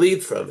it and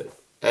relieved from it.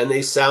 And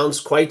they sounds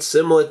quite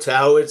similar to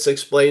how it's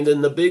explained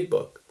in the Big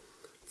Book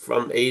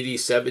from 80,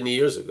 70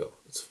 years ago.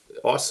 It's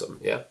awesome,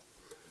 yeah.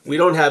 We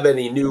don't have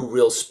any new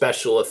real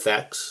special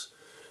effects.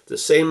 The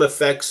same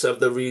effects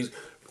of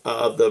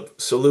the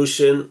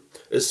solution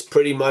is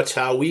pretty much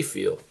how we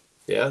feel.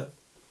 Yeah.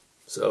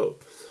 So,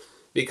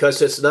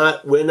 because it's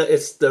not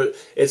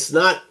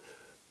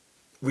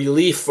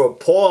relief for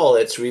Paul,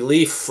 it's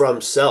relief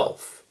from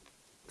self.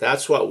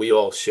 That's what we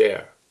all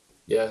share.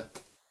 Yeah.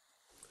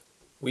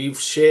 We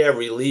share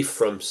relief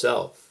from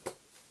self.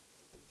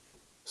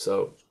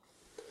 So,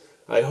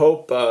 I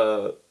hope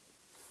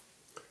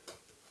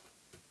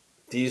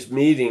these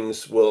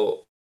meetings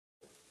will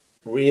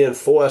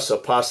reinforce a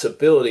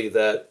possibility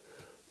that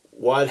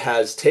what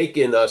has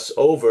taken us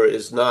over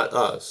is not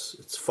us.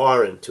 It's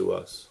foreign to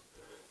us.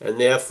 And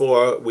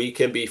therefore, we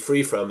can be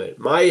free from it.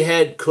 My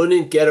head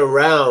couldn't get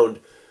around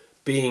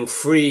being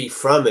free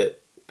from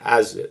it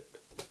as it.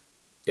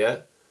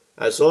 Yeah?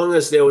 As long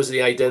as there was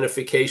the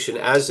identification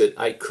as it,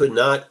 I could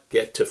not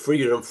get to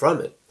freedom from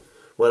it.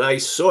 When I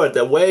saw it,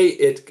 the way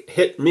it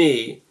hit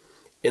me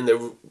in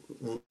the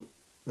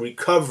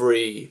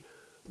recovery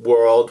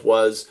world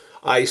was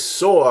I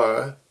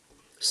saw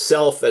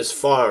self as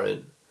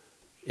foreign.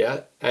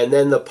 Yeah, and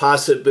then the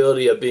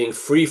possibility of being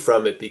free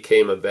from it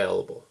became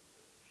available.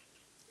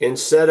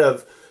 Instead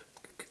of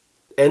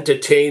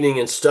entertaining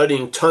and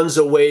studying tons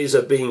of ways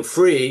of being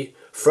free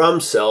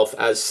from self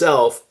as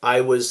self,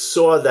 I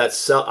saw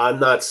that I'm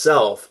not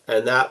self,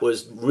 and that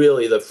was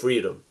really the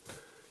freedom.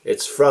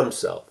 It's from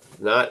self,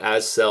 not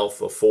as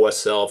self or for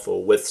self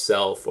or with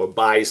self or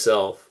by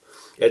self.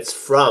 It's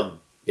from,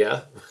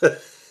 yeah?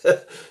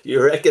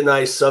 You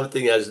recognize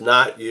something as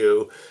not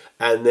you,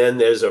 and then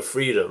there's a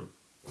freedom.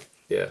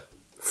 Yeah,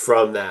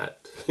 from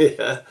that.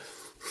 Yeah,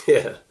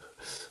 yeah.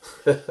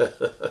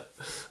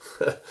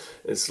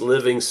 It's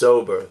living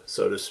sober,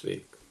 so to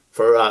speak,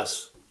 for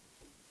us.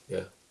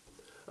 Yeah.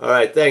 All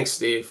right. Thanks,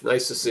 Steve.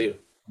 Nice to see you.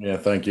 Yeah,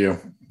 thank you.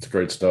 It's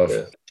great stuff.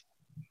 Yeah.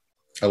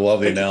 I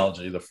love the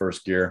analogy, the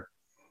first gear,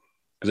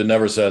 because it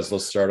never says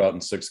let's start out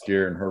in sixth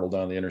gear and hurdle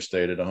down the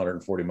interstate at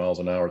 140 miles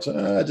an hour.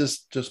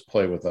 It's just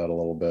play with that a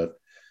little bit.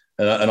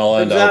 And I'll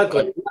end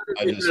exactly.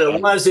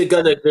 What is it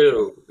going to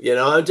do?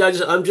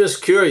 I'm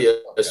just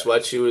curious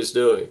what she was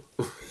doing.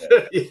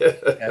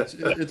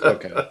 It's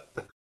okay.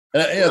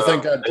 And I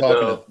think God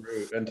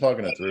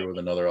talking it through with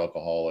another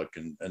alcoholic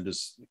and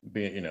just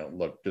being,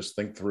 look, just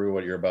think through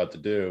what you're about to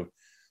do.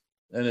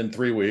 And in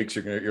 3 weeks,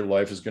 your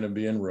life is going to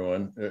be in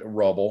ruin,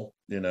 rubble.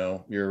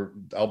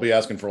 I'll be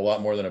asking for a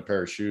lot more than a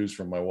pair of shoes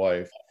from my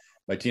wife.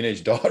 My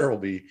teenage daughter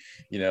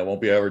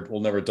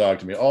will never talk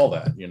to me. All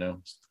that,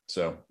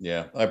 So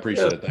yeah, I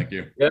appreciate it. Thank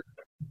you. Yeah.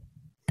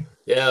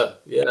 Yeah.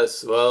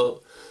 Yes.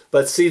 Well,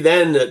 but see,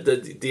 then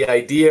the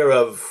idea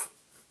of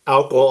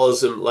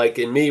alcoholism, like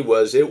in me,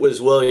 it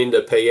was willing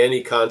to pay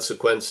any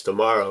consequence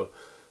tomorrow,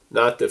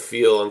 not to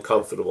feel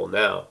uncomfortable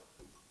now.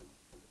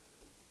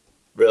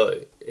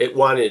 Really, it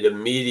wanted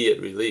immediate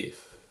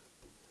relief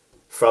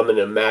from an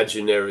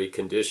imaginary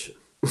condition,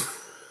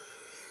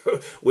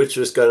 which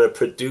was going to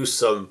produce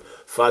some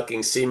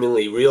fucking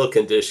seemingly real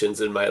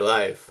conditions in my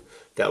life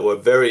that were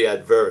very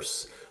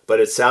adverse,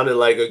 but it sounded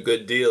like a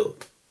good deal.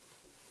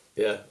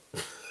 Yeah.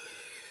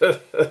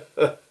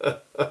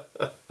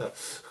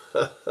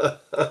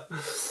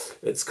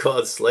 It's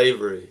called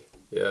slavery.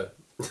 Yeah.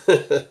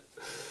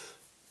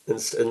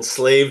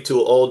 Enslaved to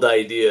old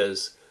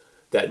ideas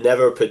that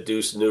never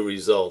produce new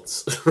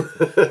results.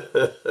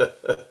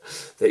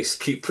 They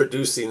keep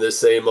producing the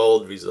same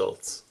old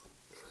results.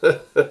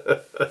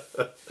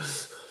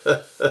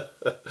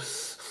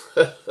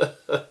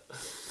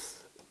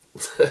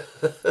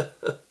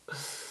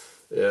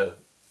 Yeah.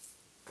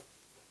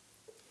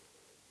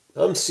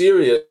 I'm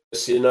serious,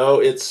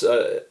 it's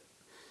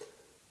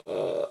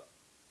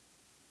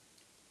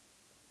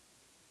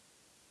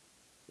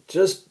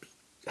just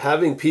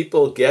having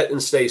people get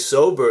and stay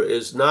sober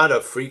is not a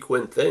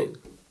frequent thing.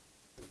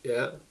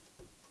 Yeah.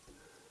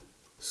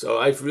 So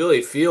I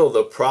really feel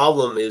the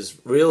problem is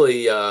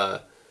really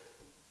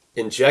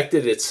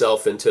injected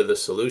itself into the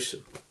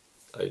solution.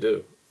 I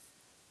do.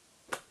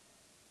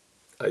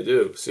 I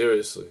do,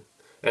 seriously.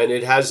 And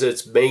it has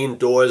its main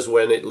doors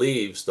when it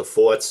leaves, the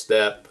 4th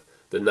step,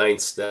 the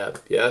 9th step,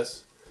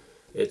 yes?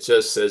 It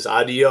just says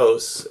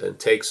adios and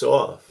takes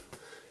off.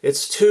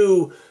 It's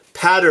too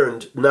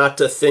patterned not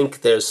to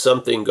think there's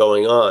something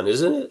going on,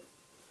 isn't it?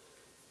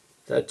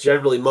 That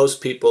generally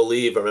most people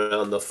leave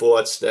around the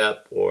 4th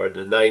step or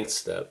the 9th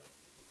step.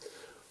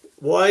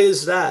 Why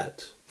is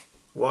that?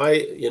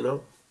 Why,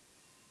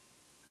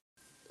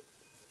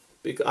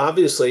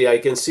 obviously I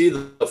can see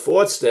the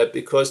 4th step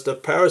because the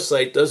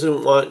parasite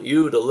doesn't want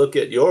you to look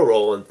at your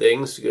role in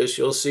things because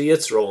you'll see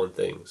its role in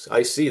things.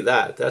 I see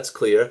that. That's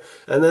clear.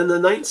 And then the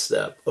 9th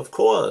step, of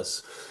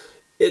course.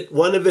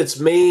 One of its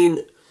main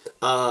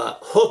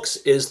hooks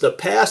is the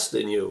past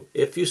in you.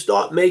 If you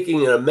start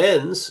making an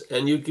amends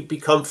and you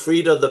become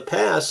freed of the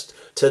past,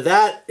 to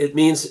that it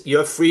means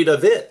you're freed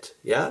of it.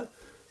 Yeah?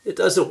 It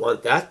doesn't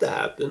want that to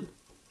happen.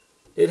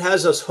 It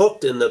has us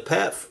hooked in the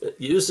past. It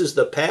uses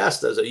the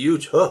past as a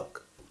huge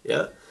hook.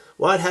 Yeah?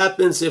 What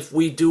happens if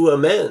we do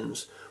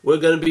amends? We're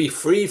going to be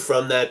free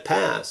from that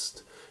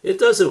past. It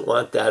doesn't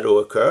want that to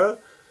occur.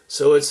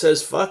 So it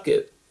says, fuck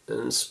it,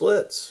 and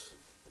splits.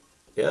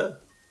 Yeah?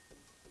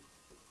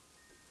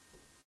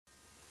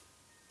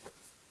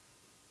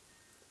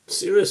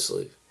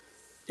 Seriously.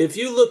 If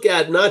you look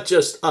at not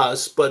just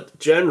us, but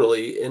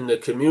generally in the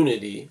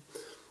community,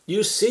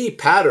 you see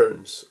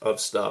patterns of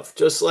stuff.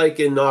 Just like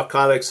in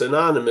Narcotics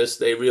Anonymous,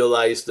 they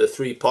realized the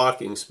 3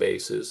 parking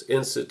spaces,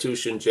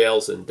 institution,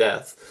 jails, and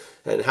death,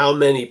 and how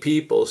many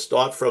people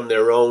start from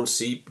their own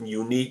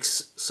unique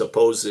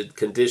supposed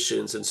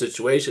conditions and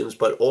situations,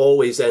 but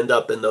always end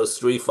up in those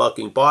 3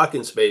 fucking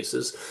parking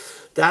spaces.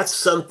 That's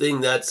something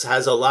that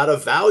has a lot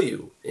of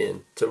value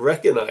in, to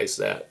recognize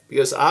that.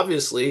 Because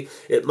obviously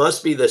it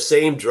must be the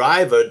same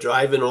driver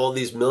driving all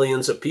these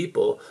millions of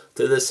people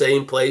to the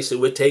same place it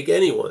would take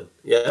anyone.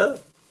 Yeah?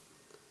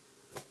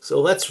 So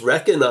let's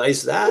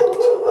recognize that.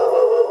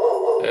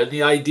 And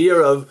the idea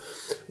of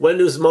when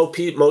does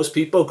most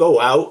people go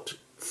out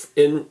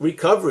in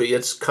recovery?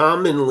 It's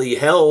commonly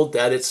held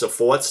that it's the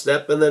 4th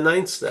step and the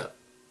 9th step.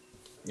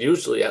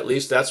 Usually, at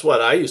least that's what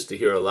I used to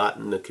hear a lot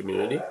in the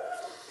community.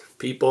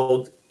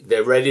 People,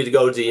 they're ready to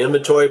go to the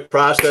inventory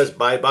process,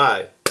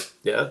 bye-bye.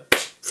 Yeah?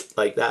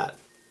 Like that.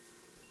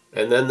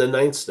 And then the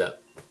 9th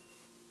step.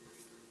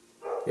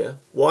 Yeah?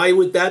 Why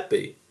would that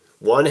be?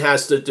 One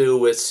has to do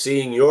with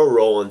seeing your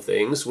role in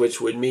things,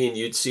 which would mean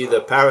you'd see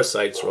the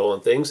parasite's role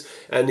in things.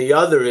 And the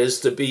other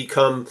is to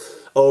become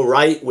all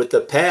right with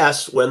the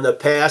past when the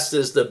past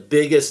is the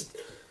biggest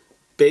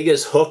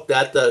hook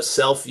that the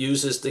self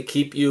uses to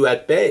keep you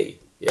at bay.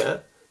 Yeah?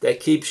 That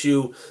keeps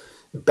you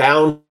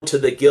bound to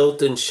the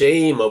guilt and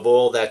shame of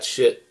all that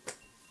shit.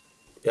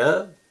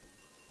 Yeah?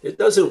 It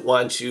doesn't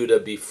want you to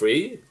be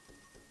free.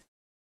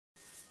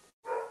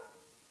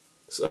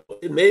 So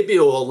maybe it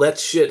will let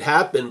shit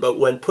happen, but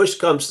when push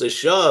comes to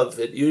shove,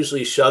 it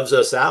usually shoves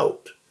us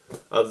out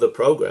of the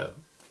program.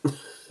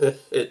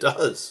 It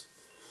does.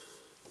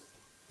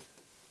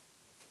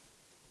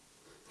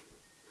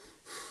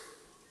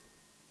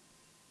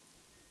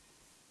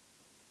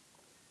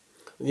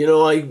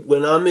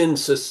 When I'm in,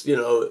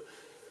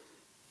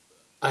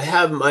 I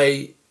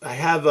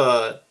have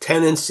a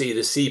tendency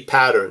to see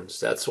patterns.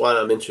 That's what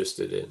I'm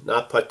interested in,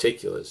 not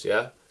particulars,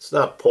 yeah? It's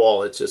not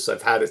Paul, it's just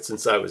I've had it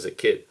since I was a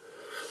kid.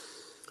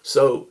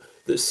 So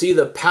to see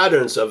the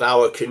patterns of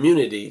our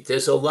community,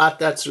 there's a lot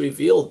that's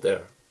revealed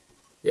there.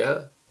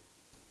 Yeah?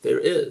 There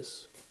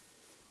is.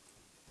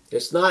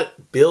 It's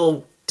not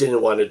Bill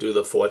didn't want to do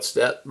the 4th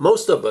step.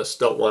 Most of us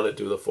don't want to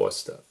do the 4th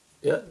step.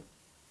 Yeah?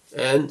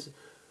 And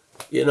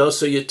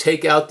so you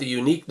take out the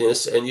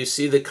uniqueness and you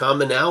see the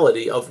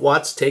commonality of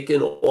what's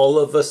taken all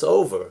of us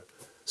over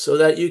so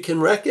that you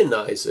can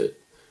recognize it.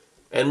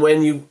 And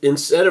when you,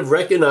 instead of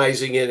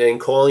recognizing it and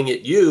calling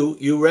it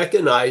you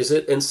recognize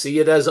it and see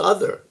it as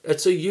other.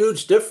 It's a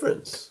huge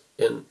difference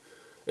in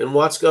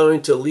what's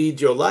going to lead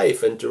your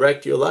life and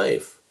direct your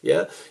life.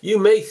 Yeah. You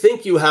may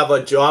think you have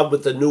a job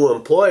with the new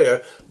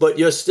employer, but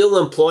you're still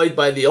employed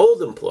by the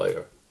old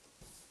employer.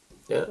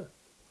 Yeah.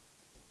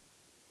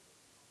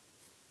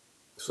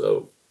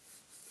 So,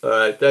 all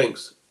right,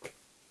 thanks.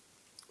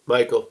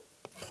 Michael.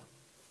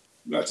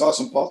 That's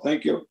awesome, Paul.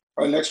 Thank you.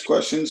 Our next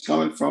question is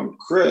coming from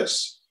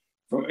Chris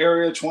from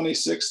Area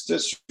 26,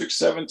 District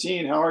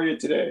 17. How are you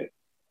today?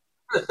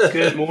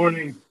 Good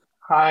morning.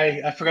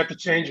 Hi. I forgot to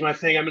change my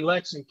thing. I'm in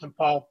Lexington,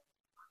 Paul.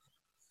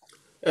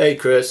 Hey,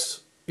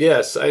 Chris.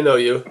 Yes, I know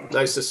you.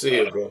 Nice to see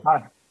you, bro.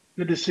 Hi.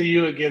 Good to see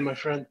you again, my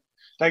friend.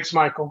 Thanks,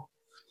 Michael.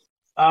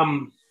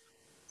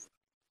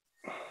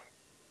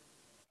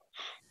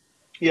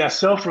 Yeah,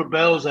 self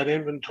rebels at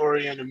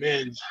inventory and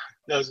amends,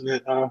 doesn't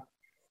it?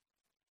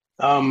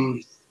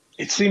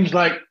 It seems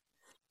like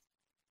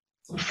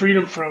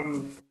freedom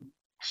from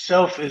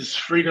self is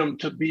freedom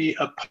to be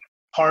a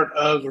part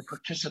of or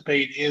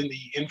participate in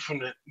the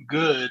infinite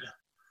good.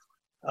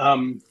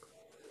 I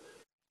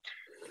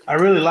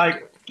really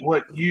like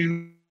what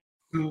you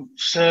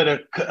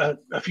said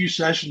a few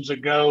sessions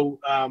ago,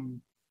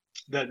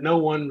 that no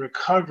one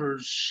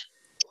recovers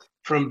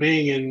from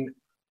being an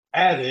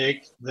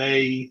addict.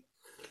 They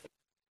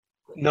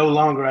no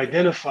longer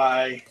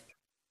identify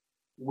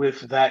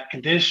with that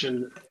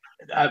condition.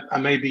 I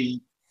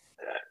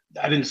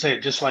didn't say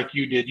it just like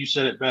you did. You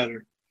said it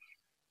better.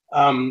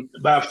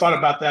 But I've thought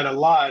about that a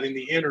lot in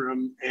the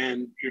interim,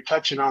 and you're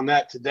touching on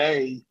that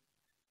today.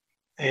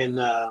 And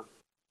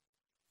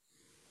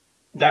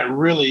that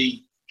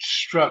really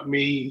struck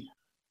me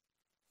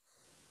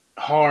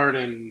hard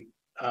and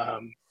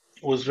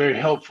was very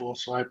helpful.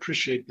 So I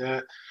appreciate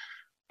that.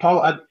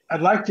 Paul,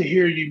 I'd like to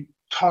hear you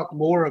talk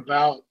more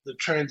about the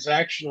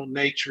transactional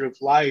nature of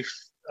life,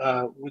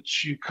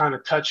 which you kind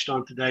of touched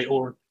on today,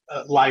 or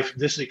life,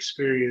 this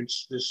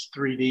experience, this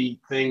 3D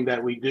thing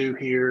that we do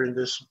here in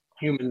this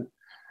human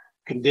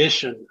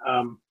condition.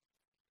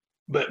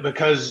 But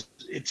because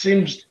it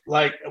seems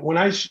like when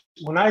I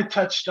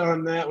touched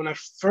on that, when I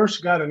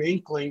first got an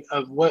inkling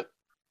of what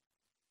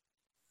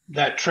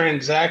that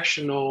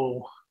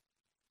transactional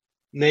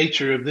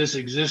nature of this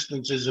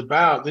existence is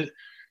about,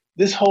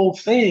 this whole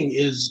thing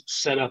is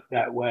set up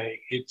that way.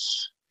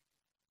 It's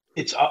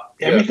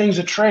everything's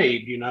a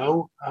trade, you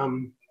know.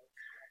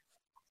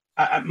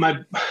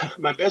 My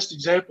best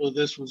example of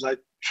this was I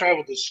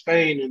traveled to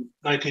Spain in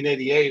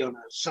 1988 on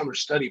a summer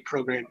study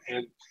program,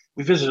 and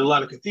we visited a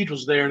lot of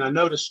cathedrals there. And I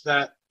noticed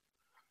that,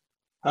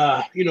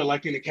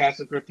 like in a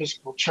Catholic or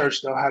Episcopal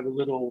church, they'll have a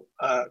little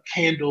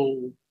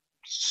candle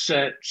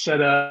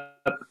set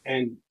up,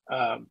 and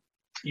a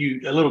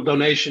little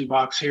donation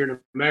box here in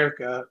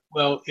America.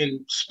 Well,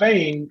 in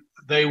Spain,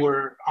 they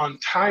were on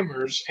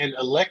timers and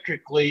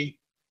electric lights.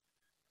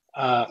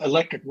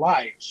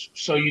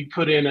 So you'd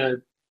put in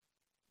a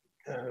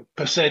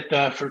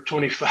peseta for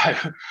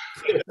 25,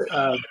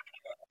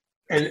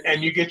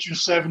 and you get your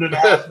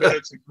 7.5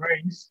 minutes of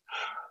grace.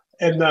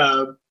 And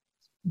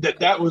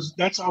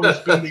that's always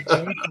been the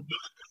example.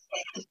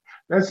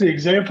 That's the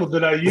example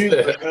that I use,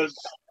 because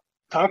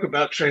talk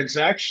about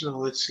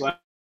transactional. It's like,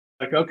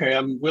 okay,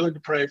 I'm willing to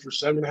pray for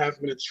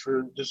 7.5 minutes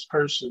for this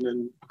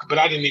person, but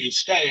I didn't even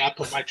stay. I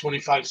put my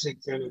 25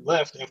 cents in and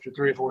left after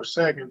 3 or 4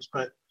 seconds.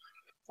 But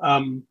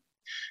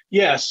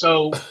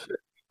so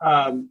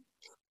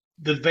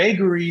the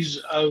vagaries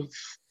of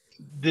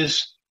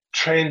this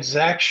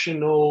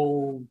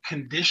transactional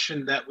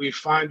condition that we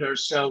find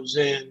ourselves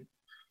in,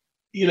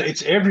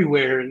 it's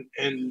everywhere.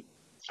 And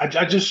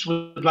I just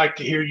would like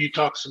to hear you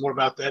talk some more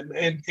about that.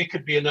 And it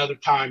could be another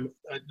time.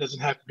 It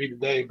doesn't have to be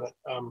today, but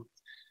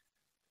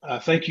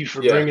thank you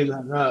for bringing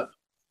that up.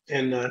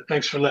 And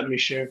thanks for letting me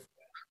share.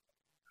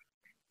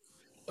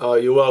 Oh,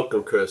 you're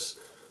welcome, Chris.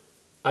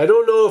 I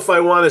don't know if I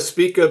want to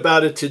speak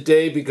about it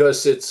today,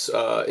 because it's,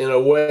 in a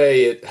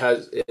way,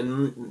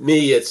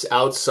 it's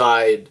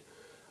outside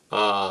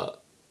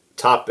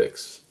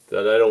topics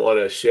that I don't want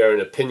to share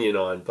an opinion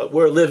on. But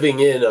we're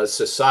living in a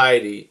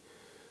society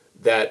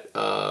that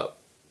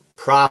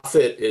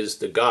profit is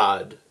the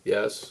god,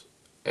 yes,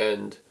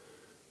 and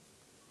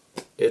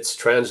it's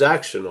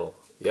transactional,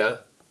 yeah.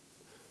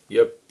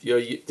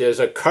 There's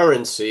a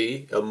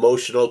currency,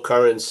 emotional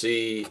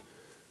currency,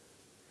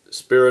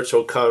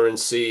 spiritual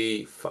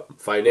currency,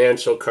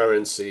 financial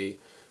currency,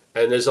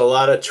 and there's a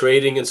lot of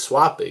trading and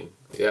swapping,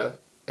 yeah.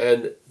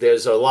 And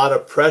there's a lot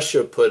of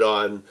pressure put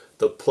on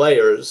the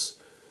players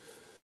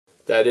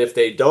that if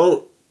they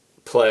don't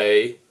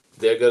play,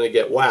 they're going to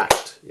get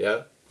whacked,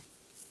 yeah.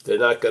 They're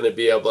not going to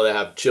be able to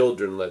have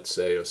children, let's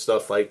say, or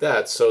stuff like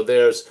that. So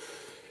there's,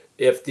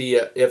 if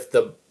the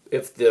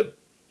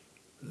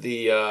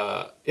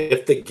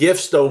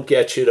gifts don't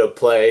get you to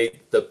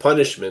play, the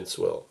punishments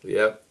will,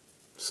 yeah.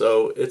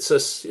 So it's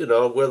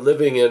we're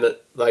living in,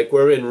 like,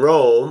 we're in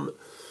Rome,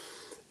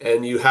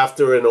 and you have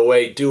to, in a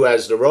way, do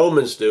as the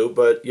Romans do,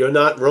 but you're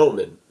not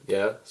Roman,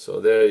 yeah? So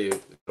there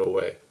you go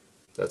away.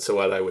 That's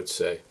what I would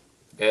say.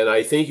 And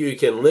I think you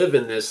can live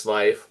in this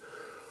life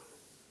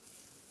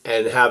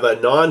and have a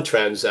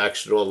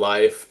non-transactional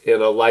life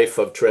in a life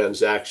of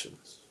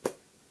transactions.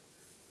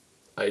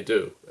 I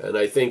do. And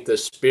I think the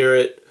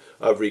spirit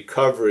of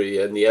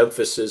recovery and the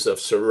emphasis of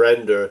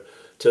surrender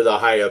to the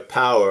higher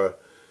power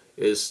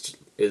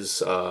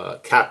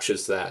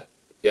captures that.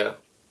 Yeah.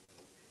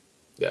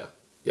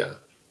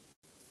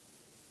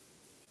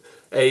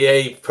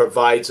 AA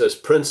provides us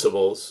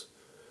principles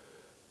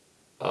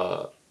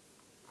to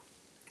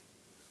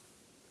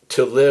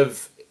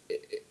live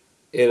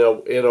in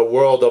a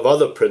world of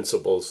other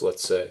principles,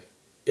 let's say.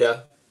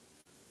 Yeah.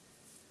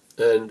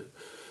 And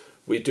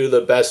we do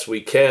the best we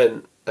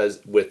can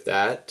with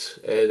that,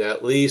 and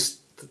at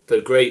least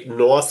the great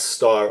North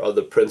Star of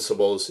the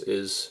principles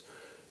is,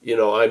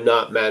 I'm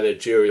not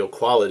managerial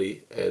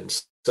quality,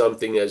 and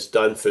something has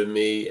done for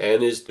me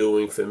and is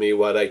doing for me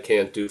what I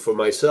can't do for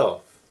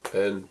myself.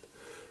 And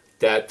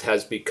that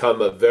has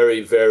become a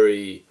very,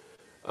 very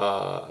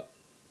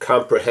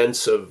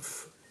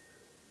comprehensive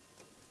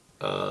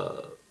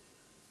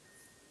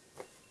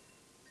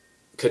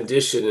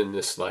condition in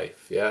this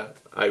life. Yeah,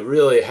 I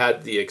really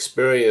had the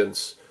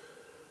experience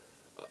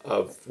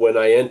of when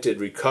I entered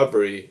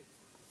recovery,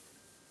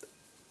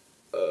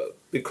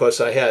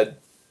 because I had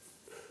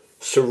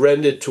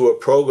surrendered to a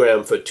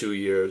program for 2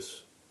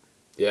 years,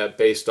 yeah,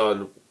 based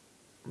on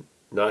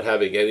not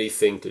having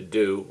anything to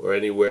do or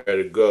anywhere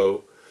to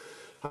go.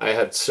 I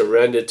had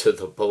surrendered to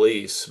the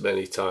police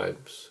many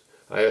times.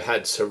 I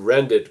had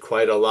surrendered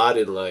quite a lot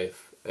in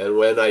life. And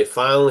when I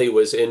finally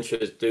was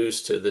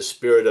introduced to the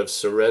spirit of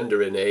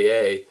surrender in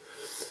AA,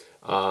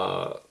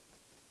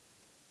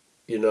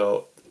 you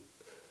know,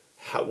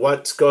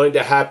 what's going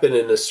to happen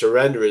in the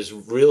surrender is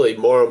really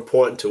more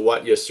important to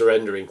what you're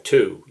surrendering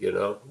to. You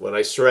know, when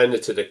I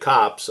surrendered to the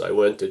cops, I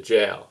went to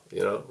jail.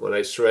 You know, when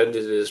I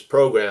surrendered to this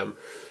program,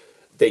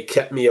 they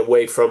kept me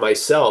away from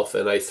myself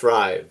and I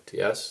thrived.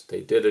 Yes, they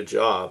did a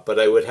job, but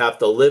I would have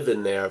to live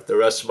in there the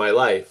rest of my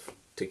life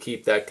to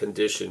keep that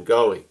condition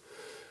going.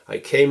 I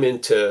came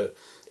into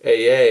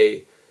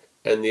AA,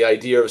 and the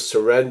idea of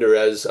surrender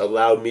has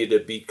allowed me to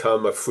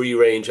become a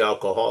free-range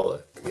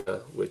alcoholic, you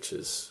know,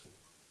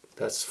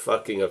 that's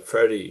fucking a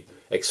pretty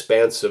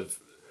expansive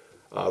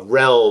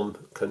realm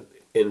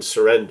in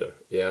surrender,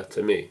 yeah,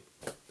 to me.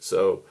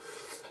 So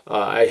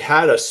I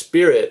had a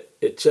spirit,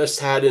 it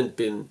just hadn't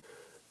been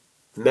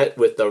met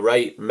with the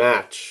right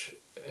match,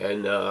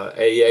 and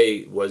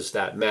AA was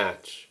that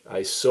match.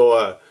 I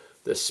saw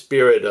the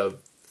spirit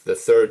of the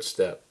third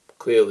step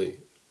clearly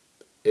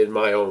in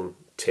my own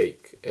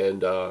take,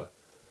 and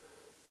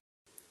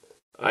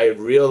I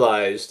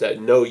realized that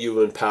no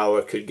human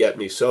power could get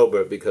me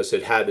sober because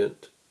it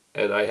hadn't,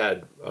 and I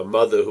had a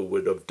mother who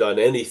would have done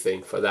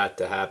anything for that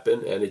to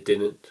happen, and it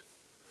didn't.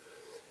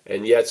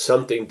 And yet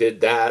something did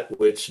that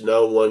which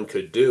no one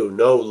could do,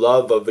 no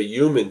love of a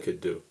human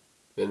could do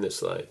in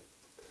this life.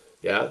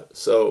 Yeah,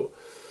 so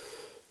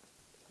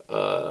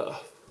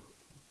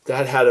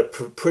that had a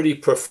pretty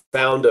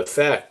profound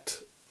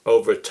effect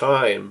over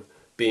time,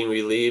 being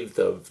relieved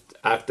of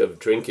active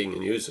drinking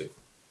and using.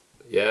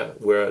 Yeah,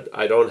 where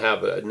I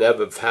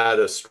never had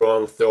a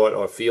strong thought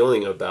or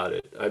feeling about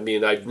it. I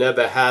mean, I've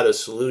never had a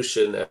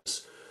solution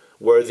as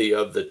worthy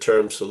of the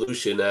term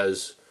solution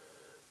as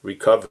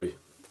recovery.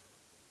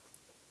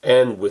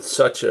 And with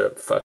such a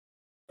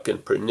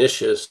fucking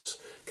pernicious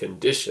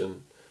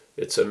condition,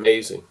 it's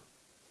amazing.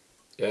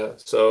 Yeah,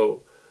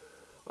 so,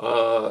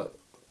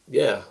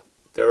 yeah,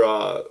 there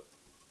are,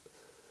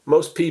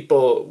 most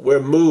people,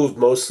 we're moved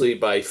mostly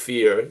by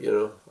fear, you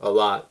know, a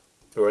lot,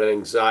 or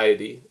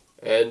anxiety,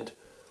 and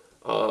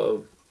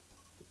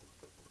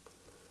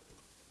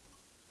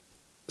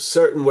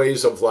certain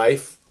ways of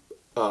life,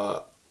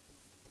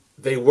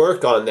 they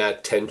work on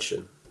that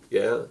tension,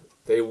 yeah?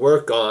 They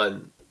work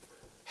on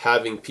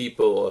having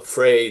people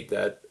afraid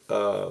that,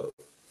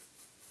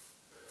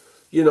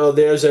 you know,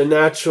 there's a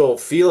natural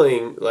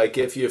feeling, like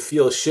if you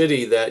feel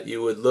shitty, that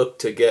you would look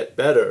to get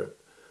better.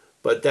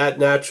 But that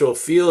natural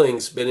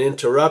feeling's been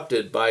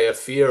interrupted by a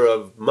fear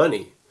of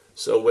money.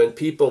 So when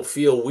people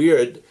feel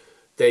weird,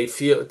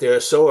 they're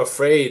so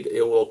afraid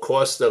it will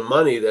cost them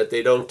money that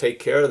they don't take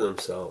care of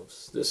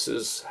themselves. This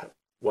is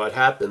what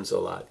happens a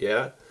lot,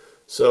 yeah?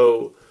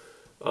 So,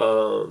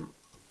 you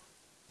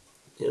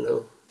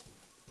know,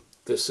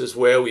 this is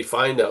where we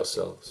find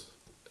ourselves.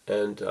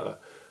 And,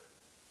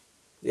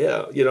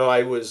 yeah, you know, I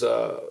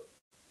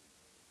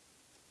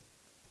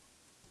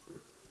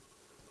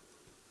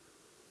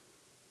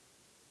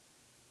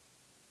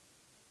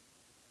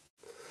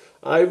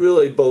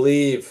really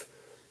believe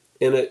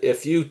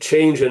if you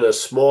change in a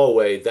small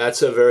way,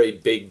 that's a very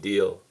big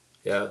deal.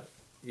 Yeah,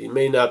 you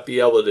may not be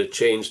able to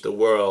change the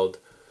world,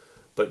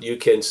 but you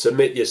can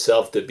submit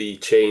yourself to be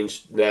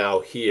changed now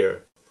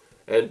here,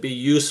 and be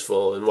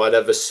useful in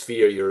whatever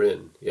sphere you're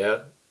in.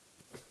 Yeah,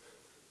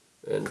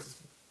 and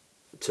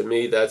to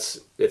me,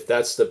 if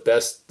that's the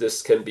best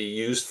this can be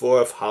used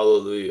for,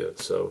 hallelujah.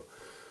 So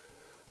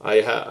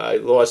I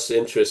lost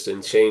interest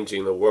in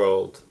changing the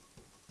world.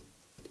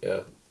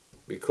 Yeah,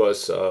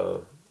 because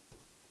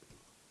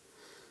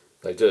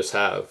I just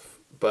have.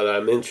 But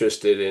I'm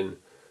interested in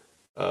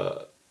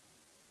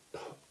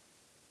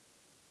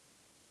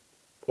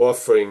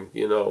offering,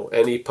 you know,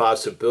 any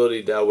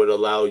possibility that would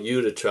allow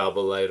you to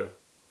travel lighter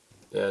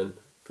and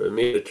for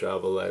me to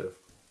travel lighter.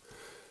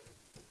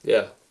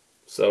 Yeah.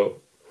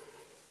 So,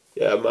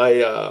 yeah,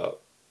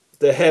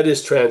 the head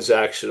is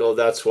transactional.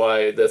 That's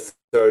why the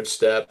third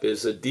step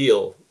is a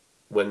deal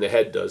when the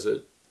head does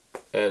it.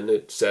 And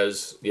it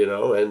says, you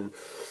know, and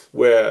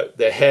where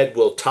the head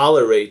will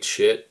tolerate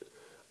shit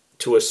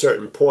to a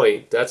certain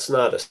point, that's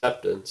not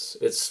acceptance.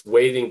 It's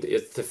waiting.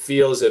 It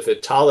feels if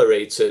it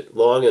tolerates it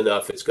long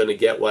enough, it's going to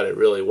get what it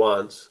really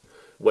wants.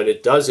 When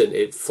it doesn't,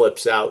 it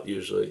flips out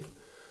usually.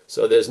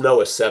 So there's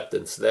no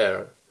acceptance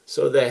there.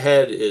 So the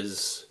head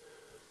is,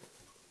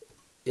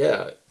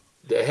 yeah,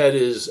 the head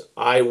is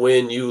I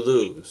win, you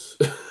lose.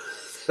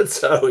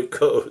 That's how it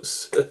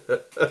goes.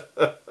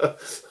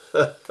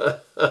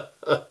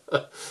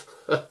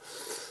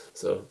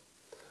 So,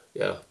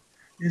 yeah.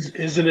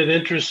 Isn't it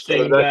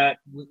interesting So that?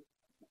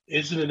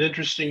 Isn't it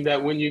interesting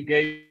that when you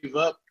gave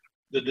up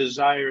the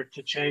desire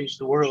to change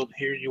the world,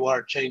 here you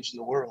are changing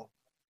the world.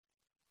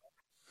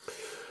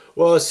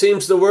 Well, it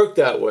seems to work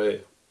that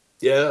way.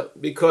 Yeah,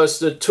 because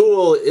the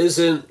tool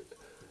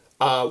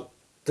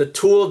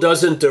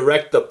doesn't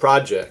direct the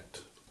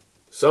project.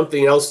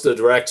 Something else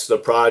directs the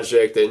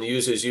project and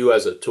uses you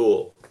as a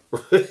tool.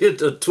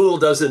 The tool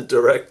doesn't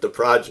direct the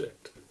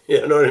project.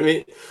 You know what I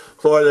mean?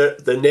 Or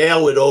the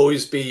nail would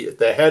always be,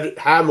 the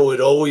hammer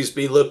would always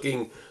be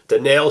looking to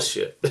nail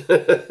shit.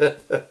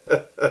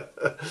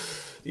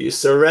 You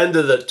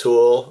surrender the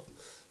tool,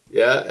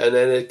 yeah, and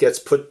then it gets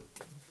put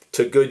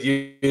to good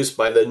use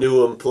by the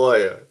new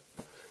employer.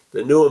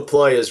 The new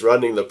employer is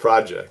running the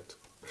project,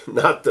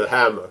 not the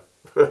hammer.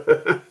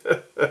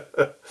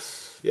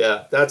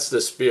 Yeah, that's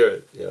the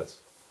spirit, yes.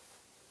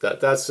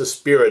 That's the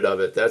spirit of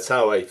it. That's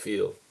how I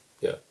feel.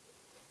 Yeah.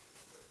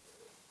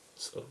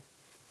 So,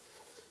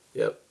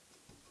 yep.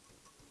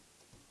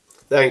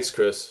 Thanks,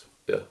 Chris.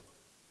 Yeah.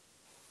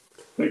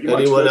 Thank you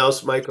Anyone much,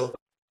 else, Michael?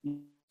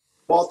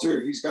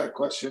 Walter, he's got a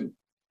question.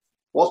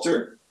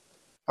 Walter,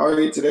 how are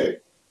you today?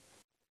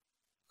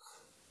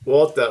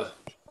 Walter.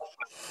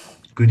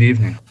 Good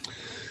evening.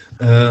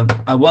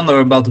 I wonder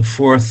about the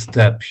fourth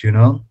step, you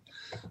know.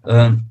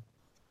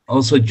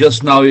 Also,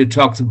 just now you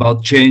talked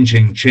about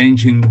changing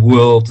the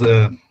world.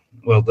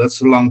 Well,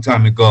 that's a long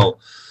time ago.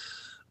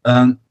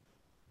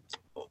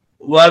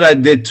 What I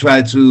did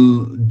trying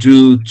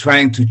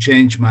to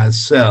change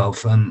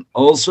myself, and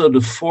also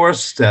the fourth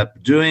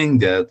step, doing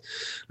that,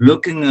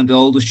 looking at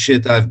all the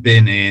shit I've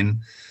been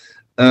in.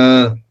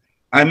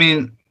 I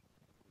mean,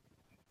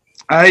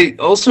 I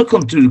also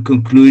come to the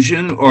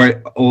conclusion,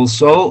 or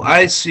also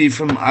I see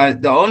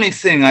the only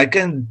thing I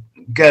can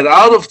get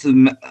out of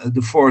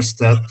the fourth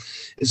step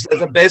is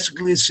that I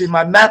basically see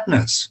my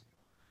madness.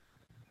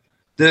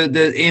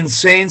 The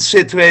insane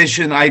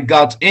situation I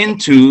got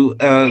into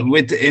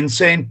with the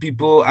insane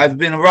people I've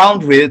been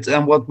around with,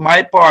 and what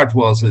my part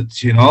was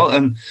it, you know.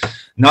 And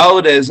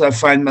nowadays I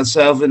find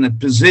myself in a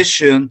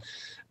position,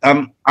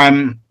 I'm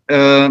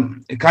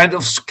kind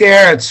of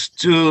scared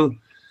to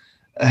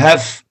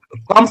have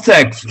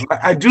contact.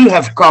 I do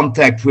have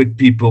contact with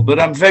people,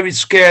 but I'm very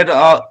scared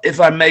if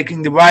I'm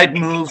making the right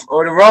move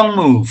or the wrong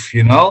move,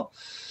 you know.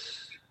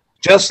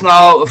 Just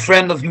now a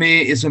friend of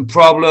me is in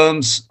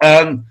problems,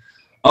 and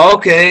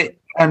okay,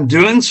 I'm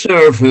doing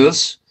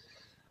service,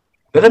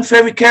 but I'm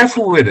very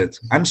careful with it.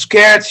 I'm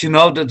scared, you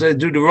know, that I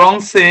do the wrong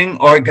thing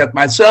or get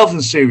myself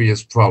in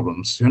serious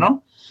problems, you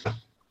know.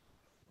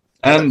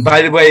 And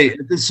by the way,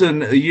 it is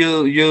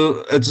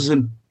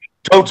a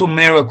total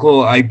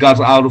miracle I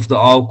got out of the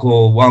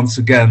alcohol once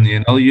again.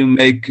 You know, you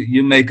make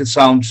it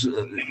sound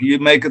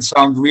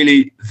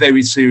really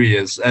very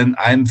serious, and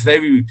I'm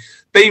very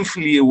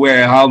painfully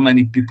aware how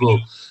many people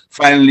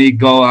finally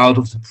go out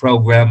of the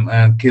program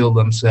and kill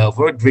themselves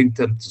or drink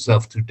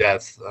themselves to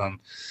death. It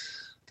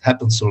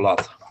happens a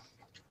lot.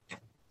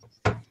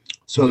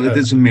 So yeah. It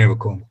is a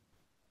miracle.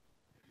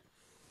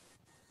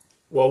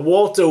 Well,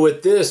 Walter,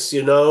 with this,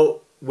 you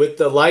know, with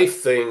the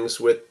life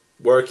things, with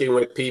working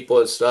with people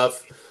and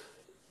stuff,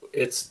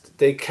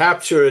 they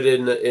capture it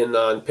in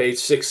on page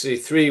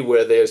 63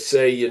 where they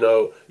say, you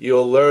know,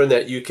 you'll learn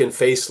that you can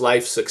face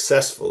life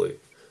successfully.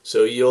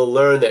 So you'll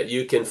learn that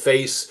you can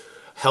face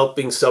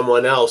helping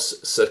someone else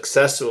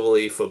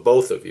successfully for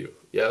both of you.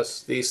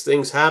 Yes, these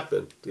things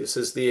happen. This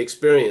is the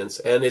experience.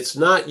 And it's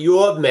not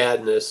your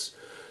madness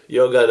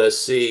you're going to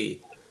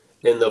see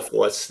in the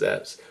fourth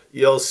steps.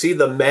 You'll see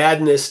the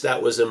madness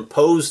that was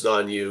imposed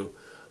on you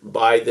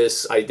by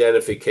this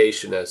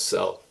identification as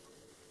self.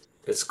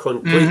 It's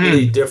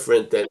completely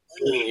different than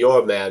seeing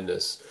your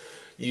madness.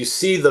 You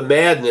see the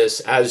madness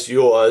as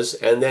yours,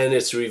 and then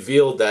it's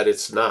revealed that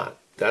it's not.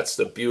 That's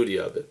the beauty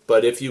of it.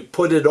 But if you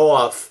put it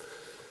off,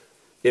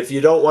 if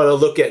you don't want to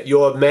look at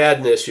your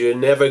madness, you're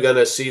never going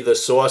to see the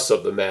source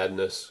of the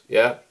madness.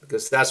 Yeah?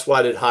 Because that's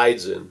what it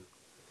hides in.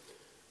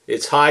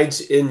 It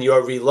hides in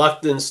your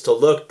reluctance to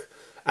look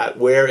at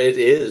where it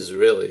is,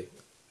 really.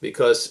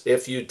 Because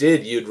if you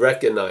did, you'd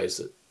recognize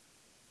it.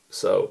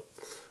 So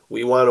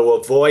we want to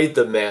avoid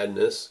the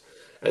madness,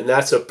 and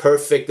that's a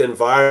perfect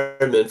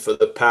environment for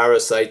the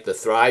parasite to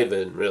thrive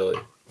in, really.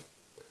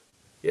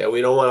 Yeah,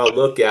 we don't want to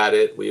look at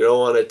it. We don't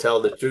want to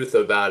tell the truth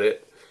about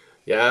it.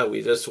 Yeah,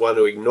 we just want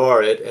to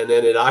ignore it, and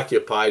then it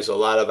occupies a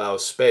lot of our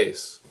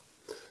space.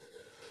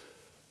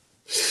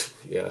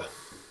 Yeah.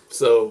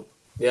 So,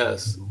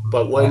 yes.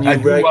 But when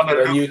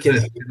you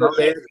can see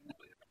the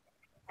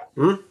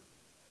madness,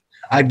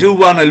 I do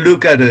want to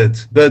look at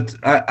it, but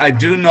I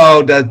do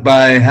know that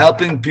by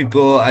helping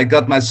people, I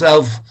got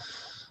myself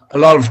a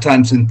lot of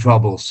times in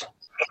troubles.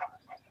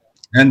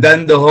 And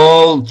then the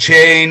whole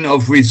chain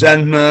of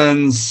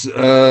resentments,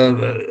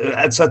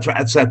 etc.,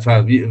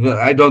 etc.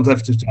 I don't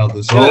have to tell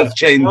this whole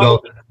chain.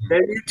 Well,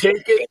 then you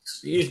take it.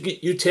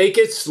 You take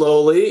it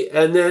slowly,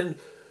 and then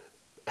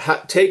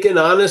take an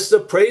honest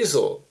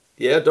appraisal.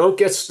 Yeah, don't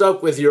get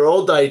stuck with your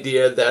old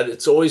idea that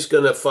it's always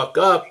going to fuck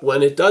up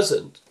when it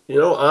doesn't. You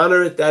know,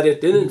 honor it that it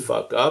didn't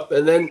fuck up,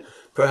 and then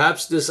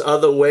perhaps this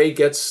other way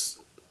gets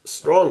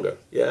stronger.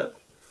 Yeah.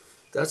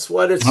 That's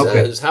what it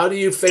Okay. says. How do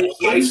you face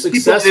life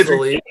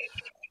successfully?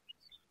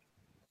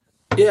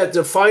 Yeah,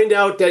 to find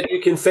out that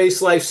you can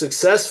face life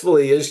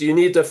successfully is you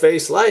need to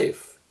face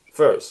life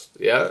first.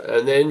 Yeah.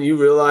 And then you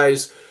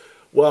realize,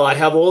 well, I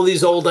have all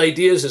these old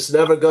ideas. It's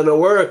never going to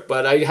work,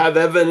 but I have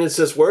evidence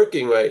it's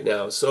working right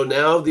now. So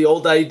now the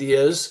old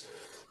ideas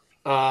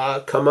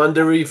come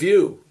under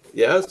review.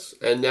 Yes.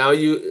 And now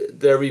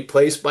they're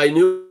replaced by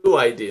new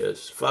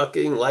ideas.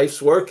 Fucking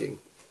life's working.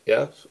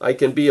 Yes. I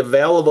can be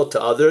available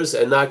to others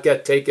and not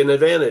get taken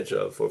advantage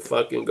of or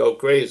fucking go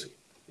crazy.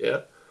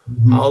 Yeah.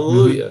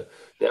 Hallelujah.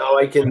 Now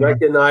I can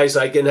recognize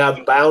I can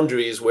have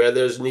boundaries where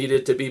there's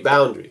needed to be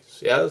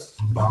boundaries. Yes.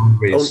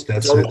 Boundaries.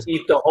 Don't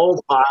eat the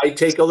whole pie.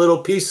 Take a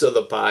little piece of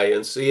the pie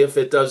and see if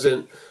it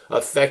doesn't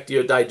affect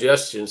your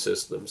digestion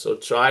system. So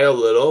try a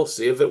little,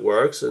 see if it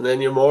works, and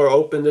then you're more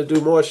open to do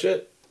more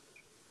shit.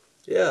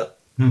 Yeah.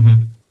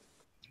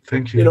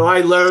 Thank you. You know,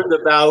 I learned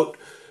about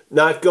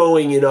not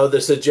going,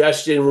 the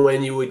suggestion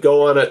when you would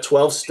go on a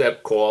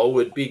 12-step call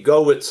would be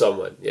go with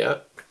someone. Yeah.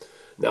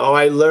 Now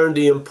I learned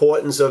the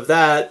importance of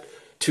that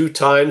 2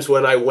 times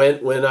when I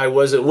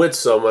wasn't with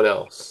someone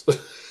else.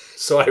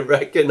 So I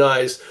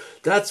recognize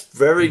that's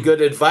very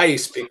good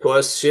advice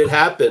because shit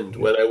happened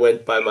when I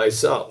went by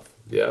myself.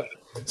 Yeah.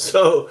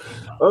 So,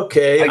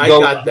 okay, I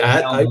got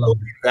that. I believe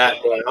that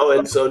now.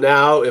 And so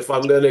now if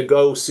I'm going to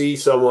go see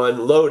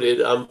someone loaded,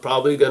 I'm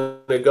probably going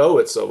to go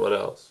with someone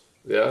else.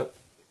 Yeah.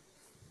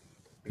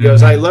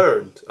 Because I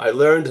learned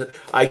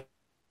I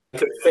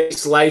could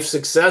face life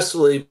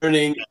successfully.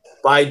 Learning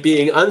by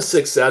being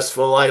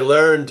unsuccessful, I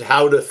learned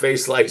how to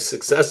face life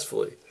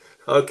successfully.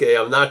 Okay,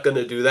 I'm not going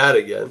to do that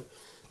again.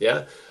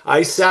 Yeah.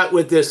 I sat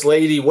with this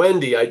lady,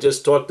 Wendy, I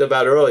just talked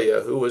about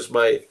earlier, who was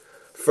my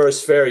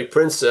first fairy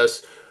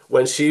princess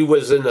when she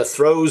was in the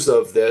throes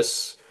of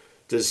this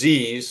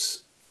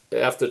disease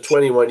after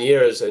 21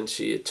 years. And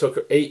it took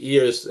her 8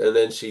 years and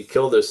then she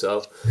killed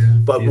herself.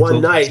 But one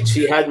night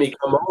she had me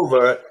come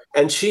over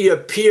and she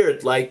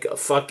appeared like a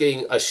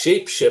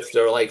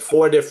shapeshifter like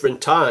 4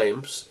 different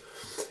times.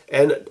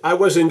 And I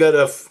wasn't going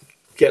to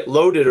get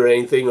loaded or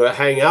anything or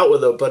hang out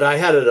with her, but I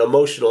had an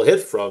emotional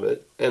hit from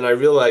it. And I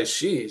realized,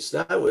 geez,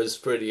 that was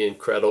pretty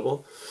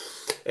incredible.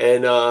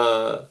 And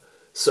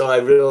so I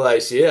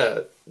realized,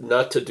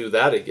 not to do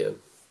that again.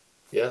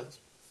 Yeah.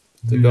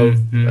 To go,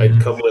 I'd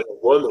come with a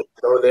woman,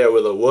 go there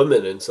with a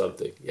woman and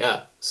something.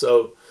 Yeah.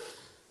 So,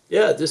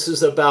 yeah, this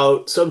is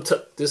about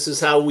this is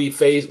how we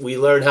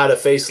learn how to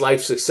face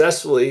life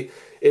successfully,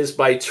 is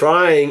by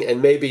trying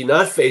and maybe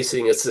not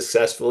facing it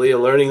successfully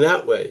and learning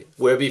that way.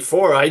 Where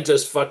before I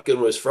just fucking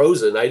was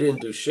frozen. I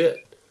didn't do shit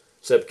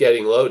except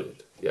getting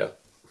loaded. Yeah.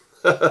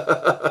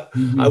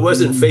 I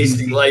wasn't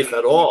facing life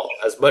at all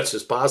as much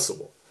as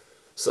possible.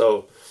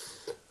 So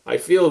I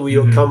feel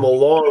we've come a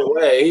long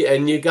way,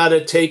 and you got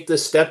to take the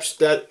steps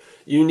that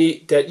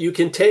you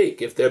can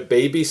take. If they're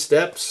baby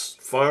steps,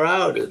 far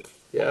out.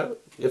 Yeah.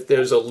 If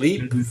there's a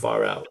leap,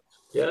 far out.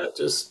 Yeah.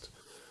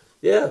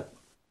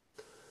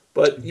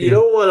 But you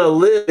don't want to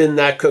live in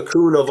that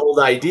cocoon of old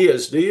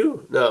ideas, do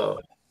you? No.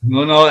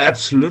 No,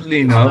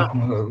 absolutely not.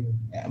 I'm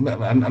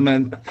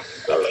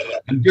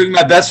doing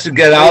my best to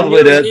get out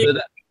with it.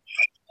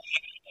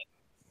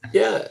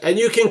 Yeah, and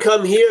you can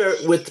come here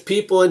with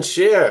people and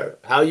share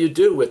how you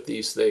do with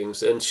these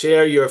things and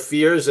share your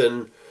fears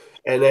and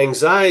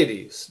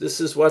anxieties. This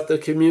is what the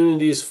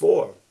community is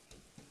for.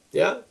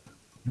 Yeah?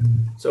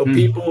 So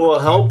people will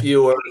help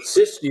you or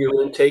assist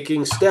you in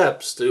taking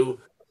steps to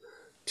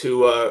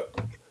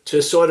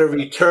sort of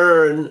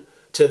return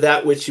to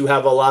that which you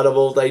have a lot of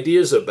old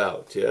ideas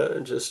about. Yeah,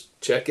 and just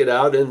check it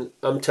out. And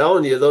I'm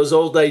telling you, those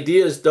old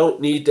ideas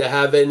don't need to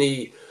have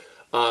any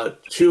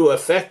true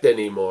effect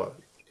anymore.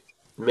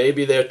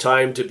 Maybe they're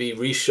time to be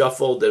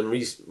reshuffled and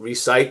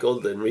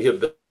recycled and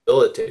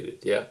rehabilitated.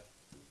 Yeah.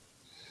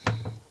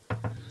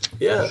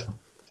 Yeah.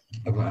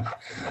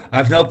 I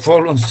have no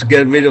problems to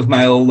get rid of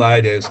my old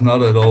ideas,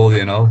 not at all,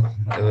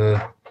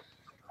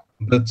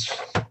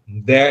 but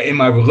they're in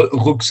my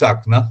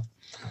rucksack, no?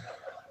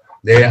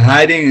 They're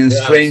hiding in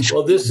strange.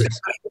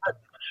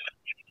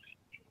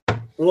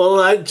 Well,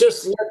 I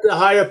just let the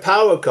higher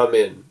power come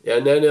in,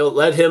 and then it'll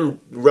let him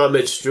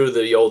rummage through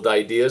the old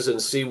ideas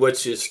and see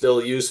which is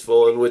still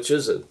useful and which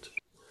isn't.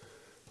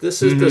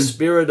 This is the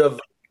spirit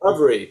of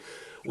recovery.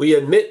 We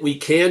admit we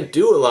can't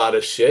do a lot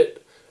of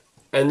shit,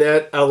 and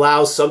that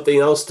allows something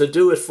else to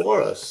do it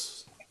for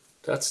us.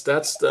 It's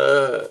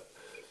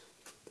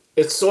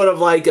sort of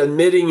like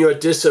admitting your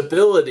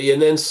disability,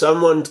 and then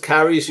someone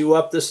carries you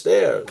up the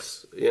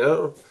stairs,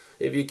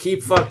 If you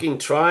keep fucking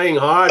trying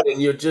hard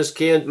and you just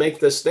can't make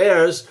the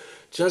stairs,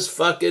 just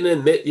fucking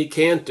admit you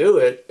can't do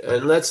it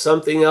and let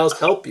something else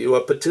help you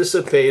or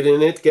participate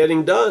in it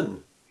getting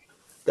done.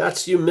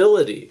 That's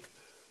humility.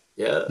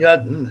 Yeah.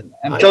 Yeah,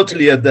 I'm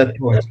totally at that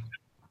point.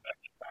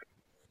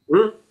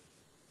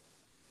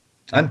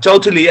 I'm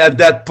totally at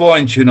that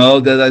point,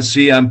 that I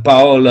see I'm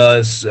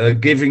powerless,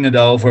 giving it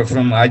over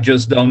from I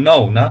just don't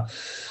know, no?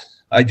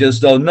 I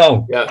just don't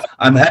know. Yeah.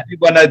 I'm happy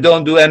when I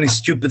don't do any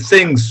stupid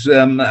things.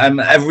 I'm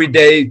every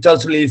day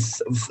totally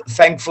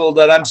thankful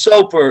that I'm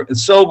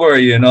sober,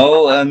 you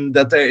know, and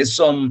that there is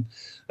some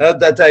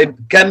that I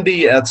can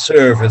be at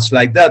service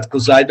like that,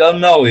 because I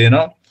don't know, you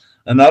know.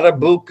 Another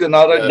book,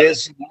 another Yeah.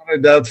 this,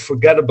 another that.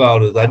 Forget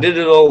about it. I did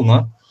it all,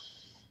 no.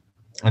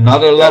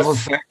 Another love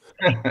Yes.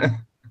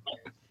 affair.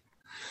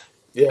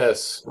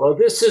 Yes. Well,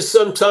 this is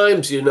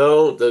sometimes, you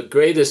know, the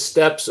greatest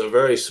steps are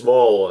very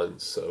small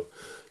ones. So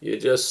you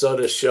just sort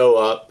of show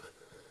up.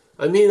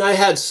 I mean, I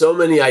had so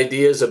many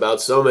ideas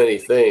about so many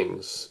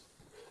things,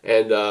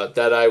 and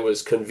that I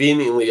was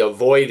conveniently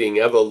avoiding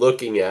ever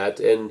looking at.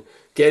 And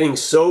getting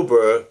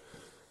sober,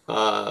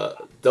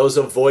 those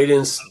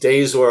avoidance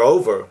days were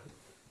over.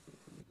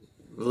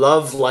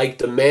 Love like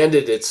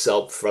demanded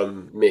itself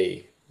from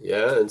me.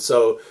 Yeah. And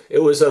so it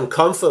was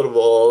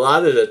uncomfortable a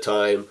lot of the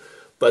time,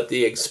 but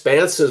the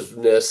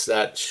expansiveness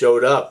that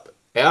showed up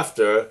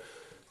after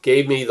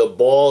gave me the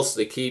balls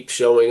to keep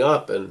showing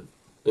up and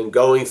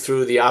going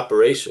through the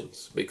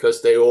operations,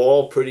 because they were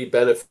all pretty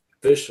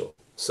beneficial.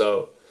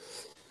 So,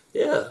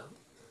 yeah,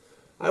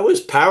 I was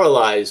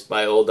paralyzed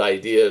by old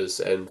ideas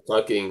and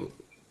fucking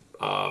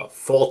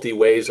faulty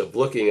ways of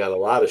looking at a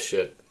lot of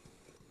shit.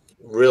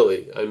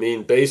 Really. I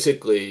mean,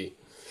 basically,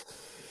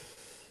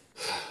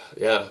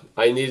 yeah,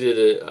 I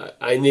needed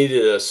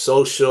a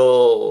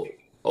social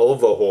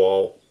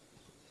overhaul,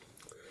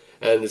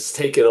 and it's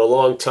taken a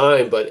long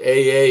time, but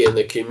AA and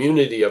the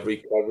community of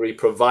recovery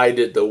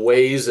provided the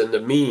ways and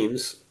the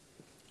means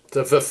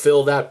to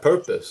fulfill that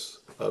purpose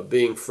of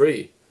being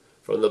free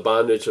from the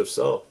bondage of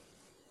self.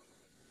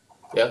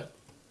 Yeah.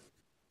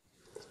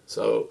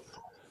 So,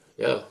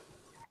 yeah,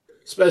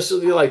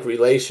 especially like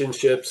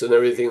relationships and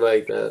everything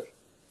like that.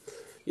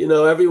 You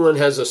know, everyone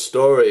has a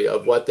story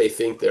of what they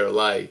think they're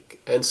like,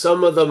 and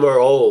some of them are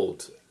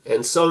old,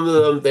 and some of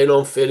them they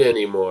don't fit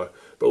anymore.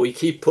 But we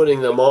keep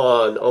putting them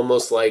on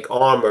almost like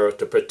armor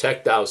to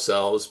protect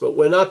ourselves, but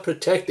we're not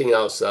protecting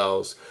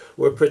ourselves.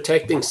 We're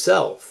protecting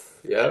self.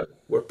 Yeah,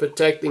 we're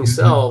protecting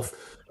self,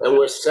 and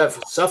we're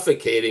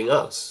suffocating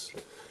us.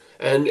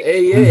 And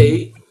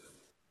AA,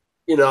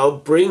 you know,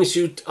 brings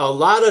you a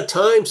lot of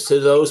times to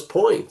those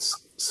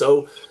points.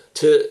 So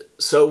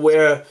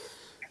where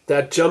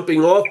that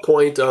jumping off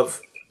point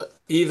of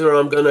either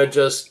I'm going to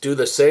just do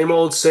the same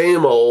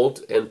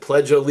old and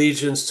pledge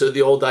allegiance to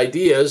the old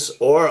ideas,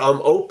 or I'm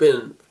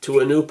open to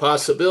a new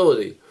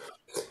possibility.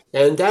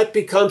 And that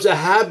becomes a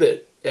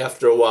habit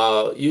after a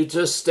while. You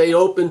just stay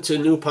open to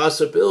new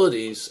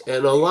possibilities,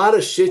 and a lot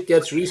of shit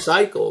gets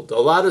recycled. A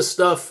lot of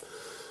stuff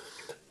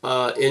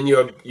in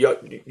your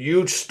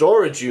huge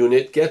storage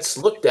unit gets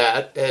looked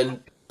at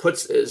and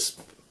is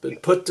been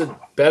put to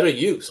better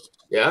use.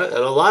 Yeah, and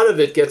a lot of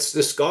it gets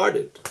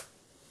discarded.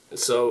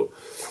 So,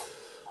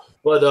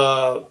 but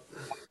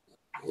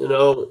you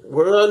know,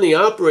 we're on the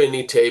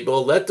operating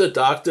table. Let the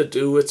doctor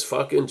do its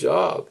fucking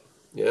job.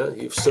 Yeah,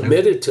 you've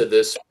submitted to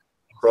this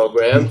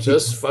program.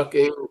 Just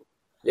fucking,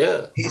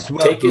 yeah, He's take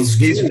welcome. its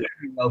He's cue.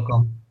 very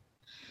welcome.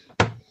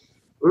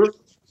 Hmm?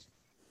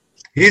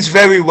 He's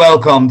very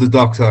welcome, the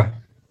doctor.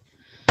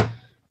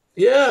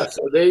 Yeah,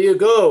 so there you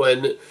go.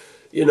 And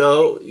you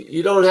know,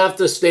 you don't have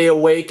to stay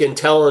awake and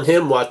telling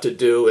him what to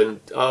do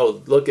and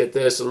oh, look at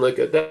this and look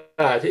at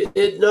that.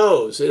 It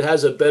knows. It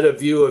has a better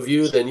view of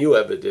you than you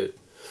ever did.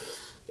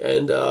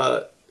 And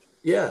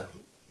yeah,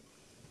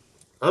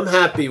 I'm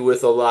happy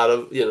with a lot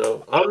of, you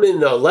know, I'm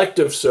in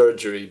elective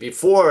surgery.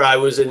 Before I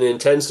was in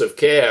intensive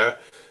care.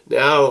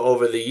 Now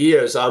over the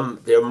years,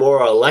 they're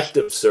more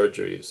elective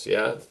surgeries.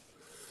 Yeah.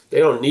 They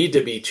don't need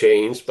to be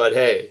changed, but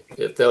hey,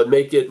 if they'll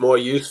make it more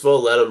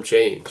useful, let them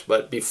change.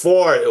 But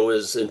before it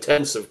was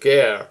intensive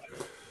care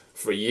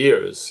for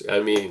years.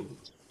 I mean,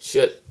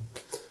 shit,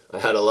 I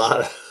had a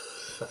lot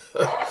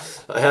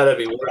of, I had to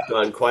be worked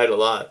on quite a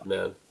lot,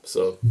 man.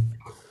 So,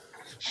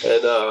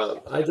 and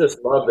I just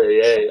love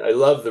AA. I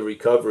love the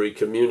recovery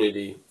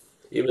community,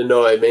 even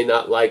though I may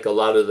not like a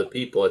lot of the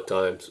people at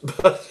times,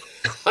 but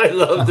I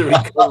love the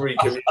recovery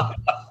community.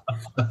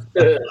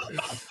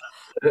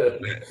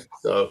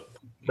 So.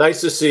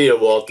 Nice to see you,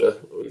 Walter.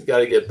 We've got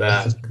to get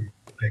back.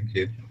 Thank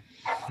you.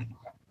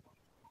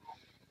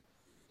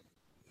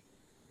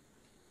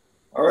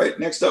 All right,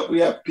 next up we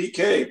have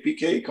PK.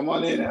 PK, come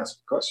on in, ask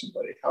a question,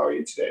 buddy. How are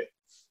you today?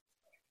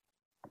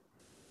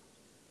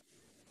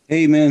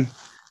 Hey, man.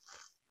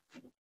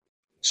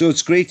 So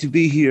it's great to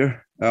be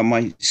here.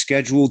 My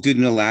schedule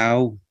didn't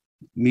allow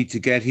me to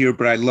get here,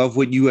 but I love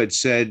what you had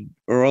said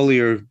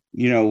earlier.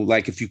 You know,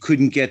 like if you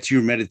couldn't get to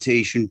your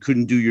meditation,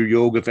 couldn't do your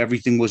yoga, if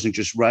everything wasn't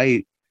just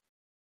right,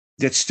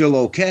 that's still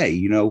okay.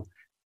 You know,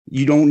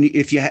 you don't need,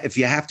 if you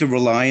have to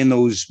rely on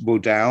those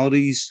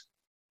modalities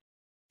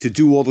to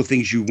do all the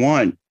things you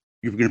want,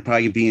 you're going to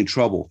probably be in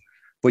trouble.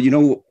 But, you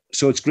know,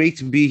 so it's great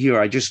to be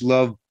here. I just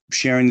love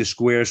sharing the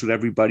squares with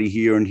everybody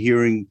here and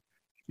hearing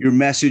your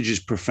message is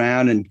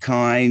profound and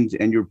kind,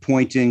 and you're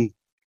pointing.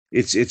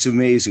 It's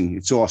amazing.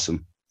 It's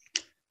awesome.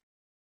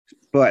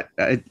 But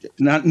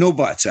no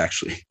buts,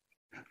 actually.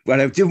 But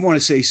I did want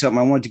to say something.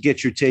 I wanted to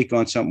get your take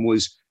on something.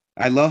 Was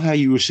I love how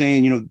you were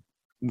saying, you know,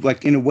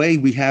 like in a way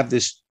we have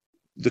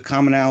the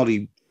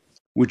commonality,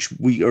 which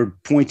we are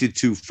pointed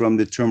to from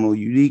the terminal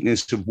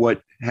uniqueness of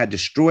what had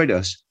destroyed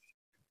us.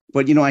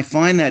 But, I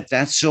find that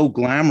that's so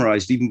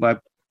glamorized, even by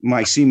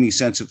my seeming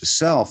sense of the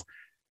self,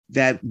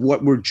 that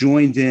what we're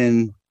joined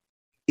in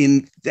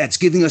that's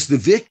giving us the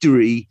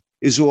victory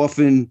is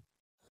often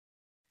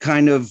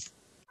kind of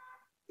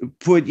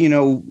put,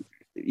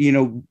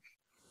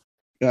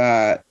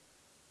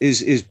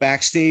 is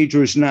backstage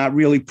or is not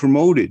really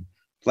promoted.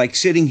 Like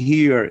sitting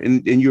here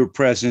in your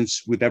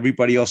presence with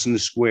everybody else in the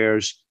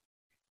squares,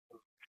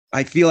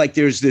 I feel like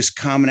there's this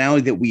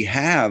commonality that we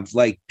have.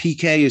 Like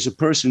PK is a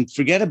person,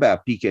 forget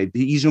about PK,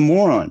 he's a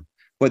moron.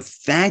 But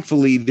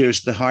thankfully,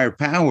 there's the higher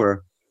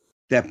power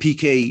that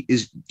PK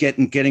is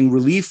getting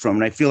relief from.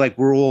 And I feel like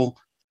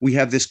we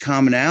have this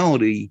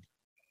commonality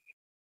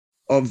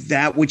of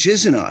that which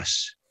isn't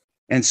us.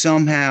 And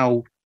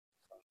somehow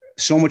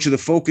so much of the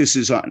focus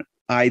is on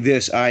I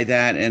this, I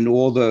that, and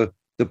all the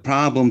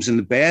problems and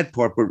the bad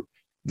part, but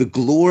the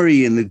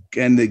glory and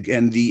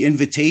the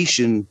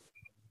invitation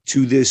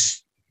to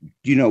this,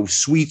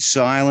 sweet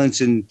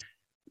silence and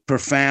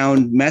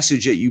profound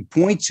message that you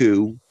point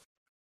to.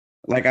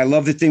 Like, I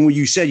love the thing where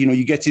you said,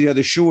 you get to the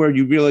other shore and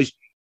you realize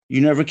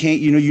you never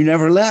came, you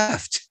never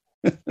left.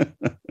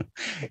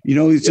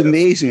 It's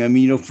amazing. I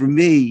mean, for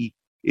me,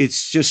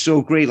 it's just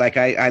so great. Like,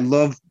 I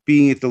love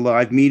being at the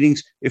live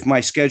meetings. If my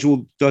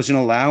schedule doesn't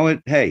allow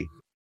it, hey,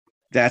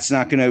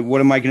 what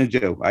am I going to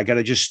do? I got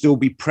to just still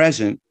be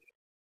present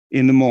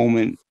in the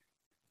moment,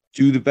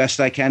 do the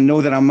best I can,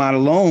 know that I'm not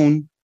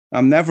alone.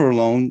 I'm never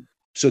alone.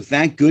 So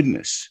thank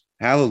goodness.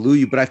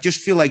 Hallelujah. But I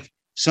just feel like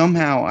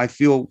somehow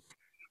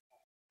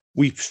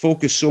we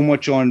focus so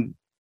much on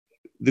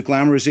the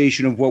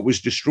glamorization of what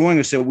was destroying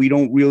us that we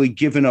don't really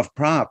give enough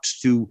props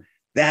to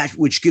that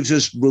which gives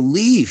us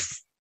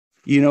relief.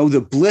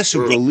 The bliss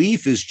of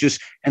relief is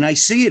just, and I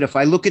see it. If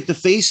I look at the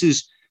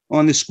faces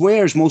on the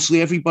squares,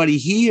 mostly everybody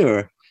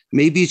here,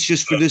 maybe it's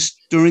just for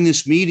during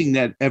this meeting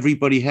that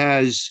everybody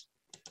has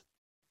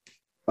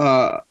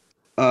a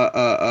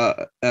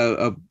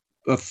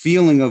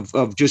feeling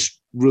of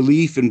just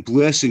relief and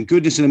bliss and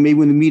goodness. And then maybe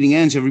when the meeting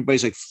ends,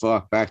 everybody's like,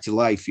 fuck, back to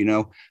life,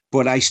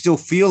 but I still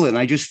feel it. And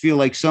I just feel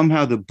like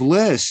somehow the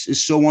bliss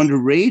is so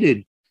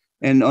underrated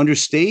and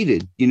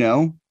understated,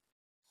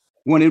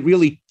 when it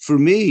really, for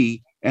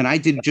me, and I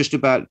did just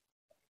about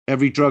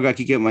every drug I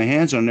could get my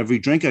hands on, every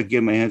drink I could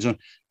get my hands on.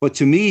 But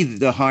to me,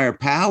 the higher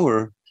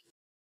power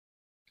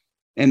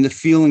and the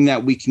feeling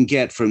that we can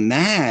get from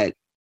that,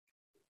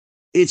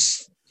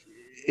 it's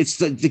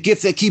the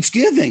gift that keeps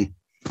giving.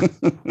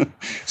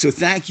 So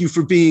thank you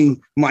for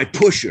being my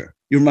pusher.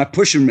 You're my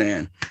pusher,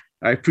 man.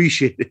 I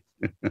appreciate it.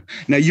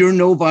 Now you're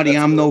nobody,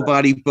 I'm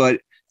nobody,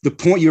 but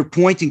you're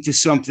pointing to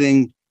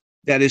something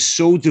that is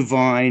so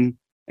divine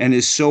and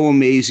is so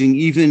amazing.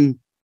 Even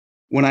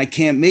when I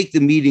can't make the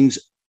meetings,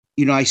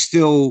 I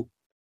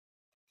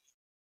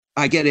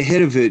get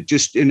ahead of it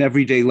just in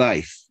everyday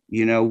life,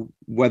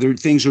 whether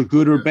things are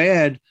good or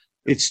bad,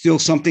 it's still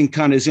something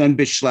kind of Zen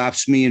bitch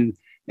slaps me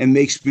and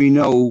makes me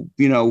know,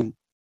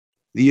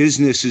 the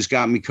isness has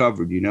got me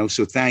covered,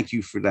 so thank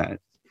you for that.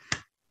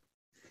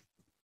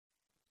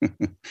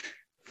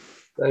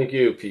 Thank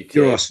you, PK.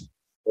 You're awesome.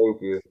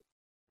 Thank you.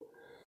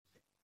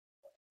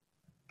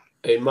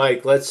 Hey,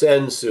 Mike, let's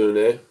end soon,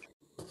 eh?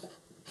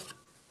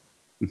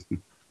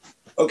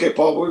 Okay,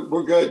 Paul,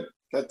 we're good.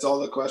 That's all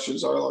the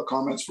questions, all the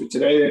comments for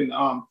today,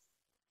 and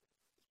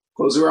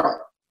close her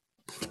out.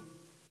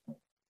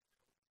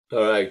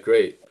 All right,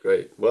 great.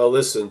 Well,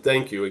 listen,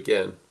 thank you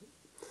again.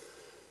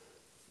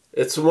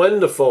 It's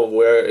wonderful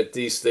where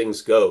these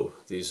things go,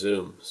 these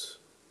Zooms.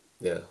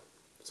 Yeah,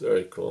 it's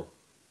very cool.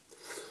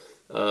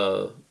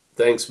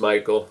 Thanks,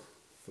 Michael,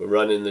 for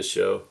running the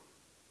show.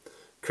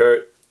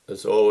 Kurt,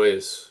 as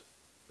always.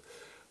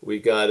 We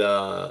got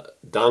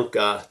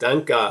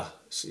Danka.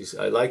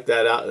 I like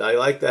that. I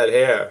like that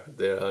hair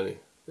there, honey.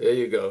 There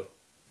you go.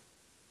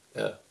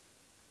 Yeah.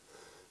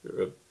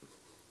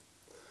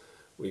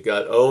 We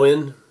got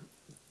Owen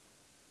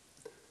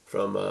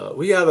from.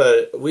 We have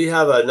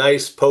a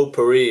nice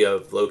potpourri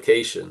of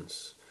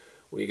locations.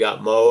 We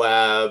got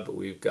Moab.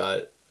 We've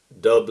got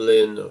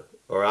Dublin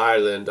or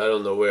Ireland. I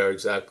don't know where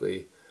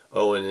exactly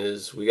Owen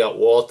is. We got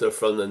Walter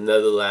from the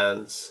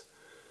Netherlands.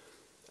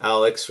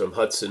 Alex from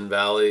Hudson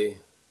Valley.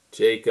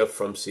 Jacob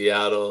from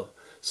Seattle.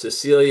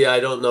 Cecilia, I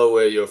don't know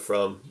where you're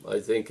from. I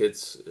think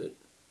it's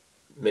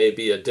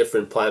maybe a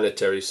different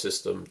planetary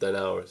system than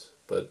ours,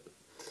 but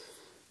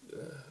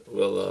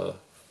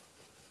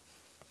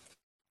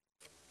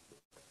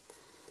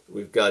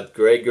we've got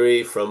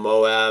Gregory from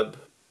Moab,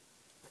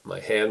 my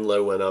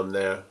handler when I'm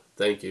there.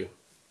 Thank you.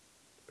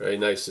 Very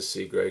nice to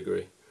see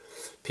Gregory.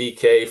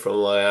 PK from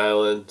Long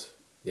Island.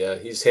 Yeah,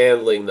 he's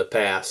handling the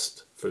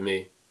past for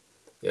me.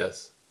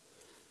 Yes.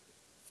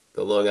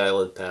 The Long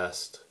Island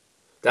past.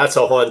 That's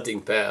a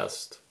haunting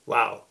past.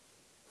 Wow.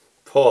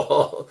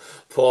 Paul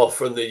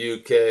from the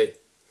UK.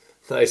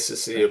 Nice to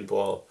see you,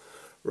 Paul.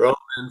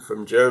 Roman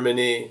from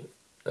Germany.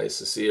 Nice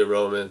to see you,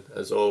 Roman,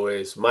 as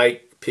always.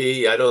 Mike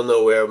P. I don't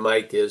know where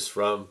Mike is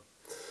from.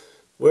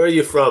 Where are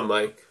you from,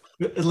 Mike?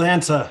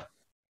 Atlanta.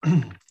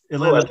 Oh,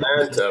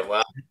 Atlanta.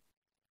 Wow.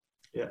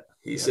 Yeah.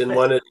 He's in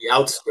one of the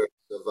outskirts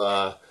of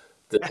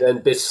the then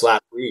Bitch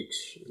Slap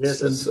Reach.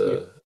 Yes, It's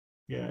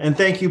yeah. And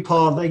thank you,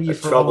 Paul. Thank you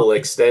for trouble all.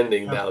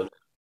 extending down.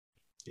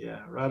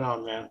 Yeah, right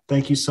on, man.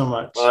 Thank you so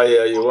much. Oh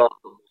yeah, you're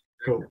welcome.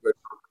 Cool.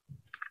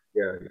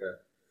 Yeah.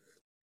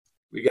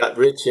 We got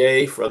Rich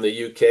A from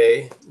the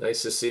UK.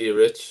 Nice to see you,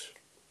 Rich.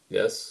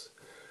 Yes.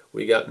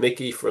 We got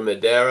Mickey from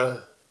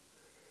Madeira.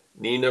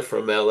 Nina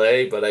from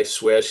LA, but I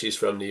swear she's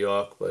from New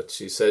York, but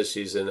she says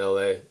she's in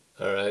LA.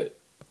 All right.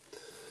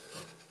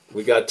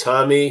 We got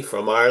Tommy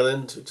from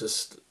Ireland.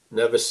 Just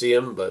never see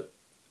him, but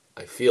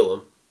I feel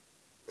him.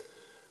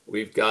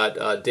 We've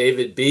got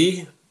David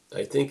B.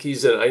 I think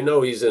I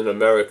know he's in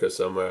America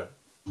somewhere.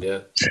 Yeah.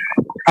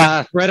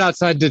 Right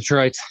outside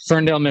Detroit,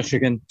 Ferndale,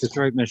 Michigan,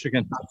 Detroit,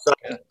 Michigan.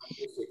 Outside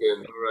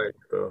Michigan. All right.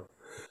 So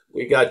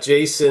we got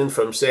Jason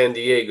from San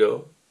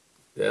Diego.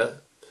 Yeah.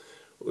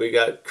 We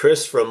got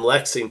Chris from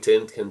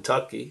Lexington,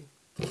 Kentucky.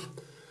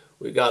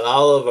 We got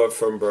Oliver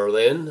from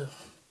Berlin.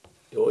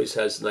 He always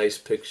has nice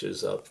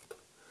pictures up.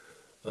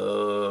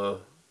 I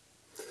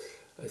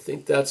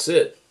think that's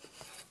it.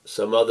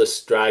 Some other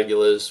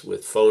stragglers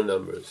with phone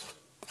numbers.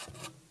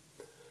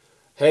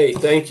 Hey,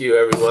 thank you,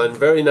 everyone.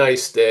 Very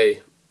nice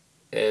day.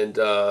 And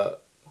I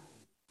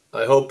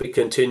hope it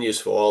continues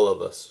for all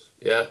of us.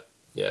 Yeah?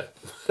 Yeah.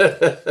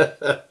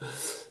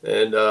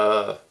 And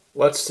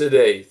what's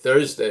today?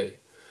 Thursday.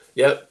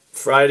 Yep,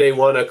 Friday,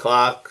 1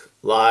 o'clock,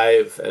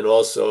 live, and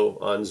also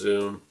on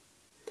Zoom.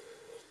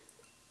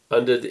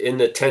 In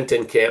the tent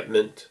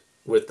encampment,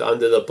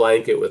 under the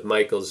blanket with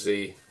Michael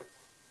Z.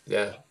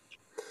 Yeah.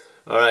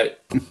 All right.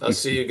 I'll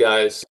see you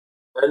guys.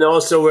 And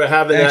also, we're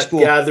having Thanks, that Paul.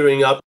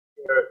 gathering up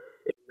here.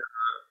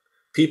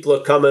 People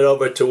are coming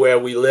over to where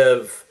we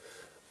live.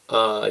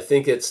 I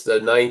think it's the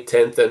 9th,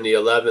 10th, and the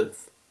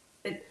 11th.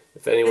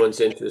 If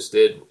anyone's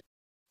interested,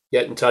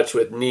 get in touch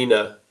with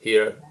Nina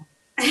here.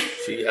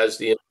 She has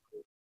the...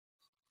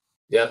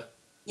 Yeah?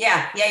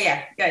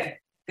 Yeah. Good.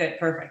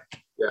 Perfect.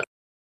 Yeah.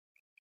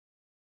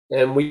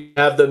 And we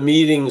have the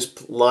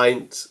meetings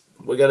lined.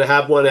 We're going to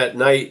have one at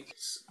night,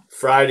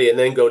 Friday, and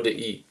then go to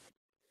eat.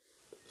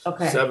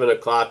 Okay. 7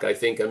 o'clock, I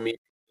think, a meeting.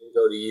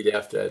 Go to eat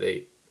after at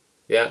 8.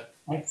 Yeah?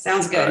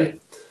 Sounds good.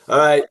 All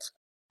right.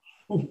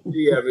 See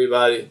you,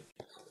 everybody.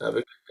 Have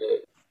a good day.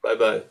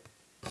 Bye-bye.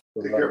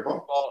 Take care,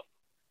 Paul.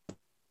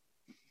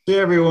 See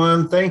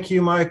everyone. Thank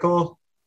you, Michael.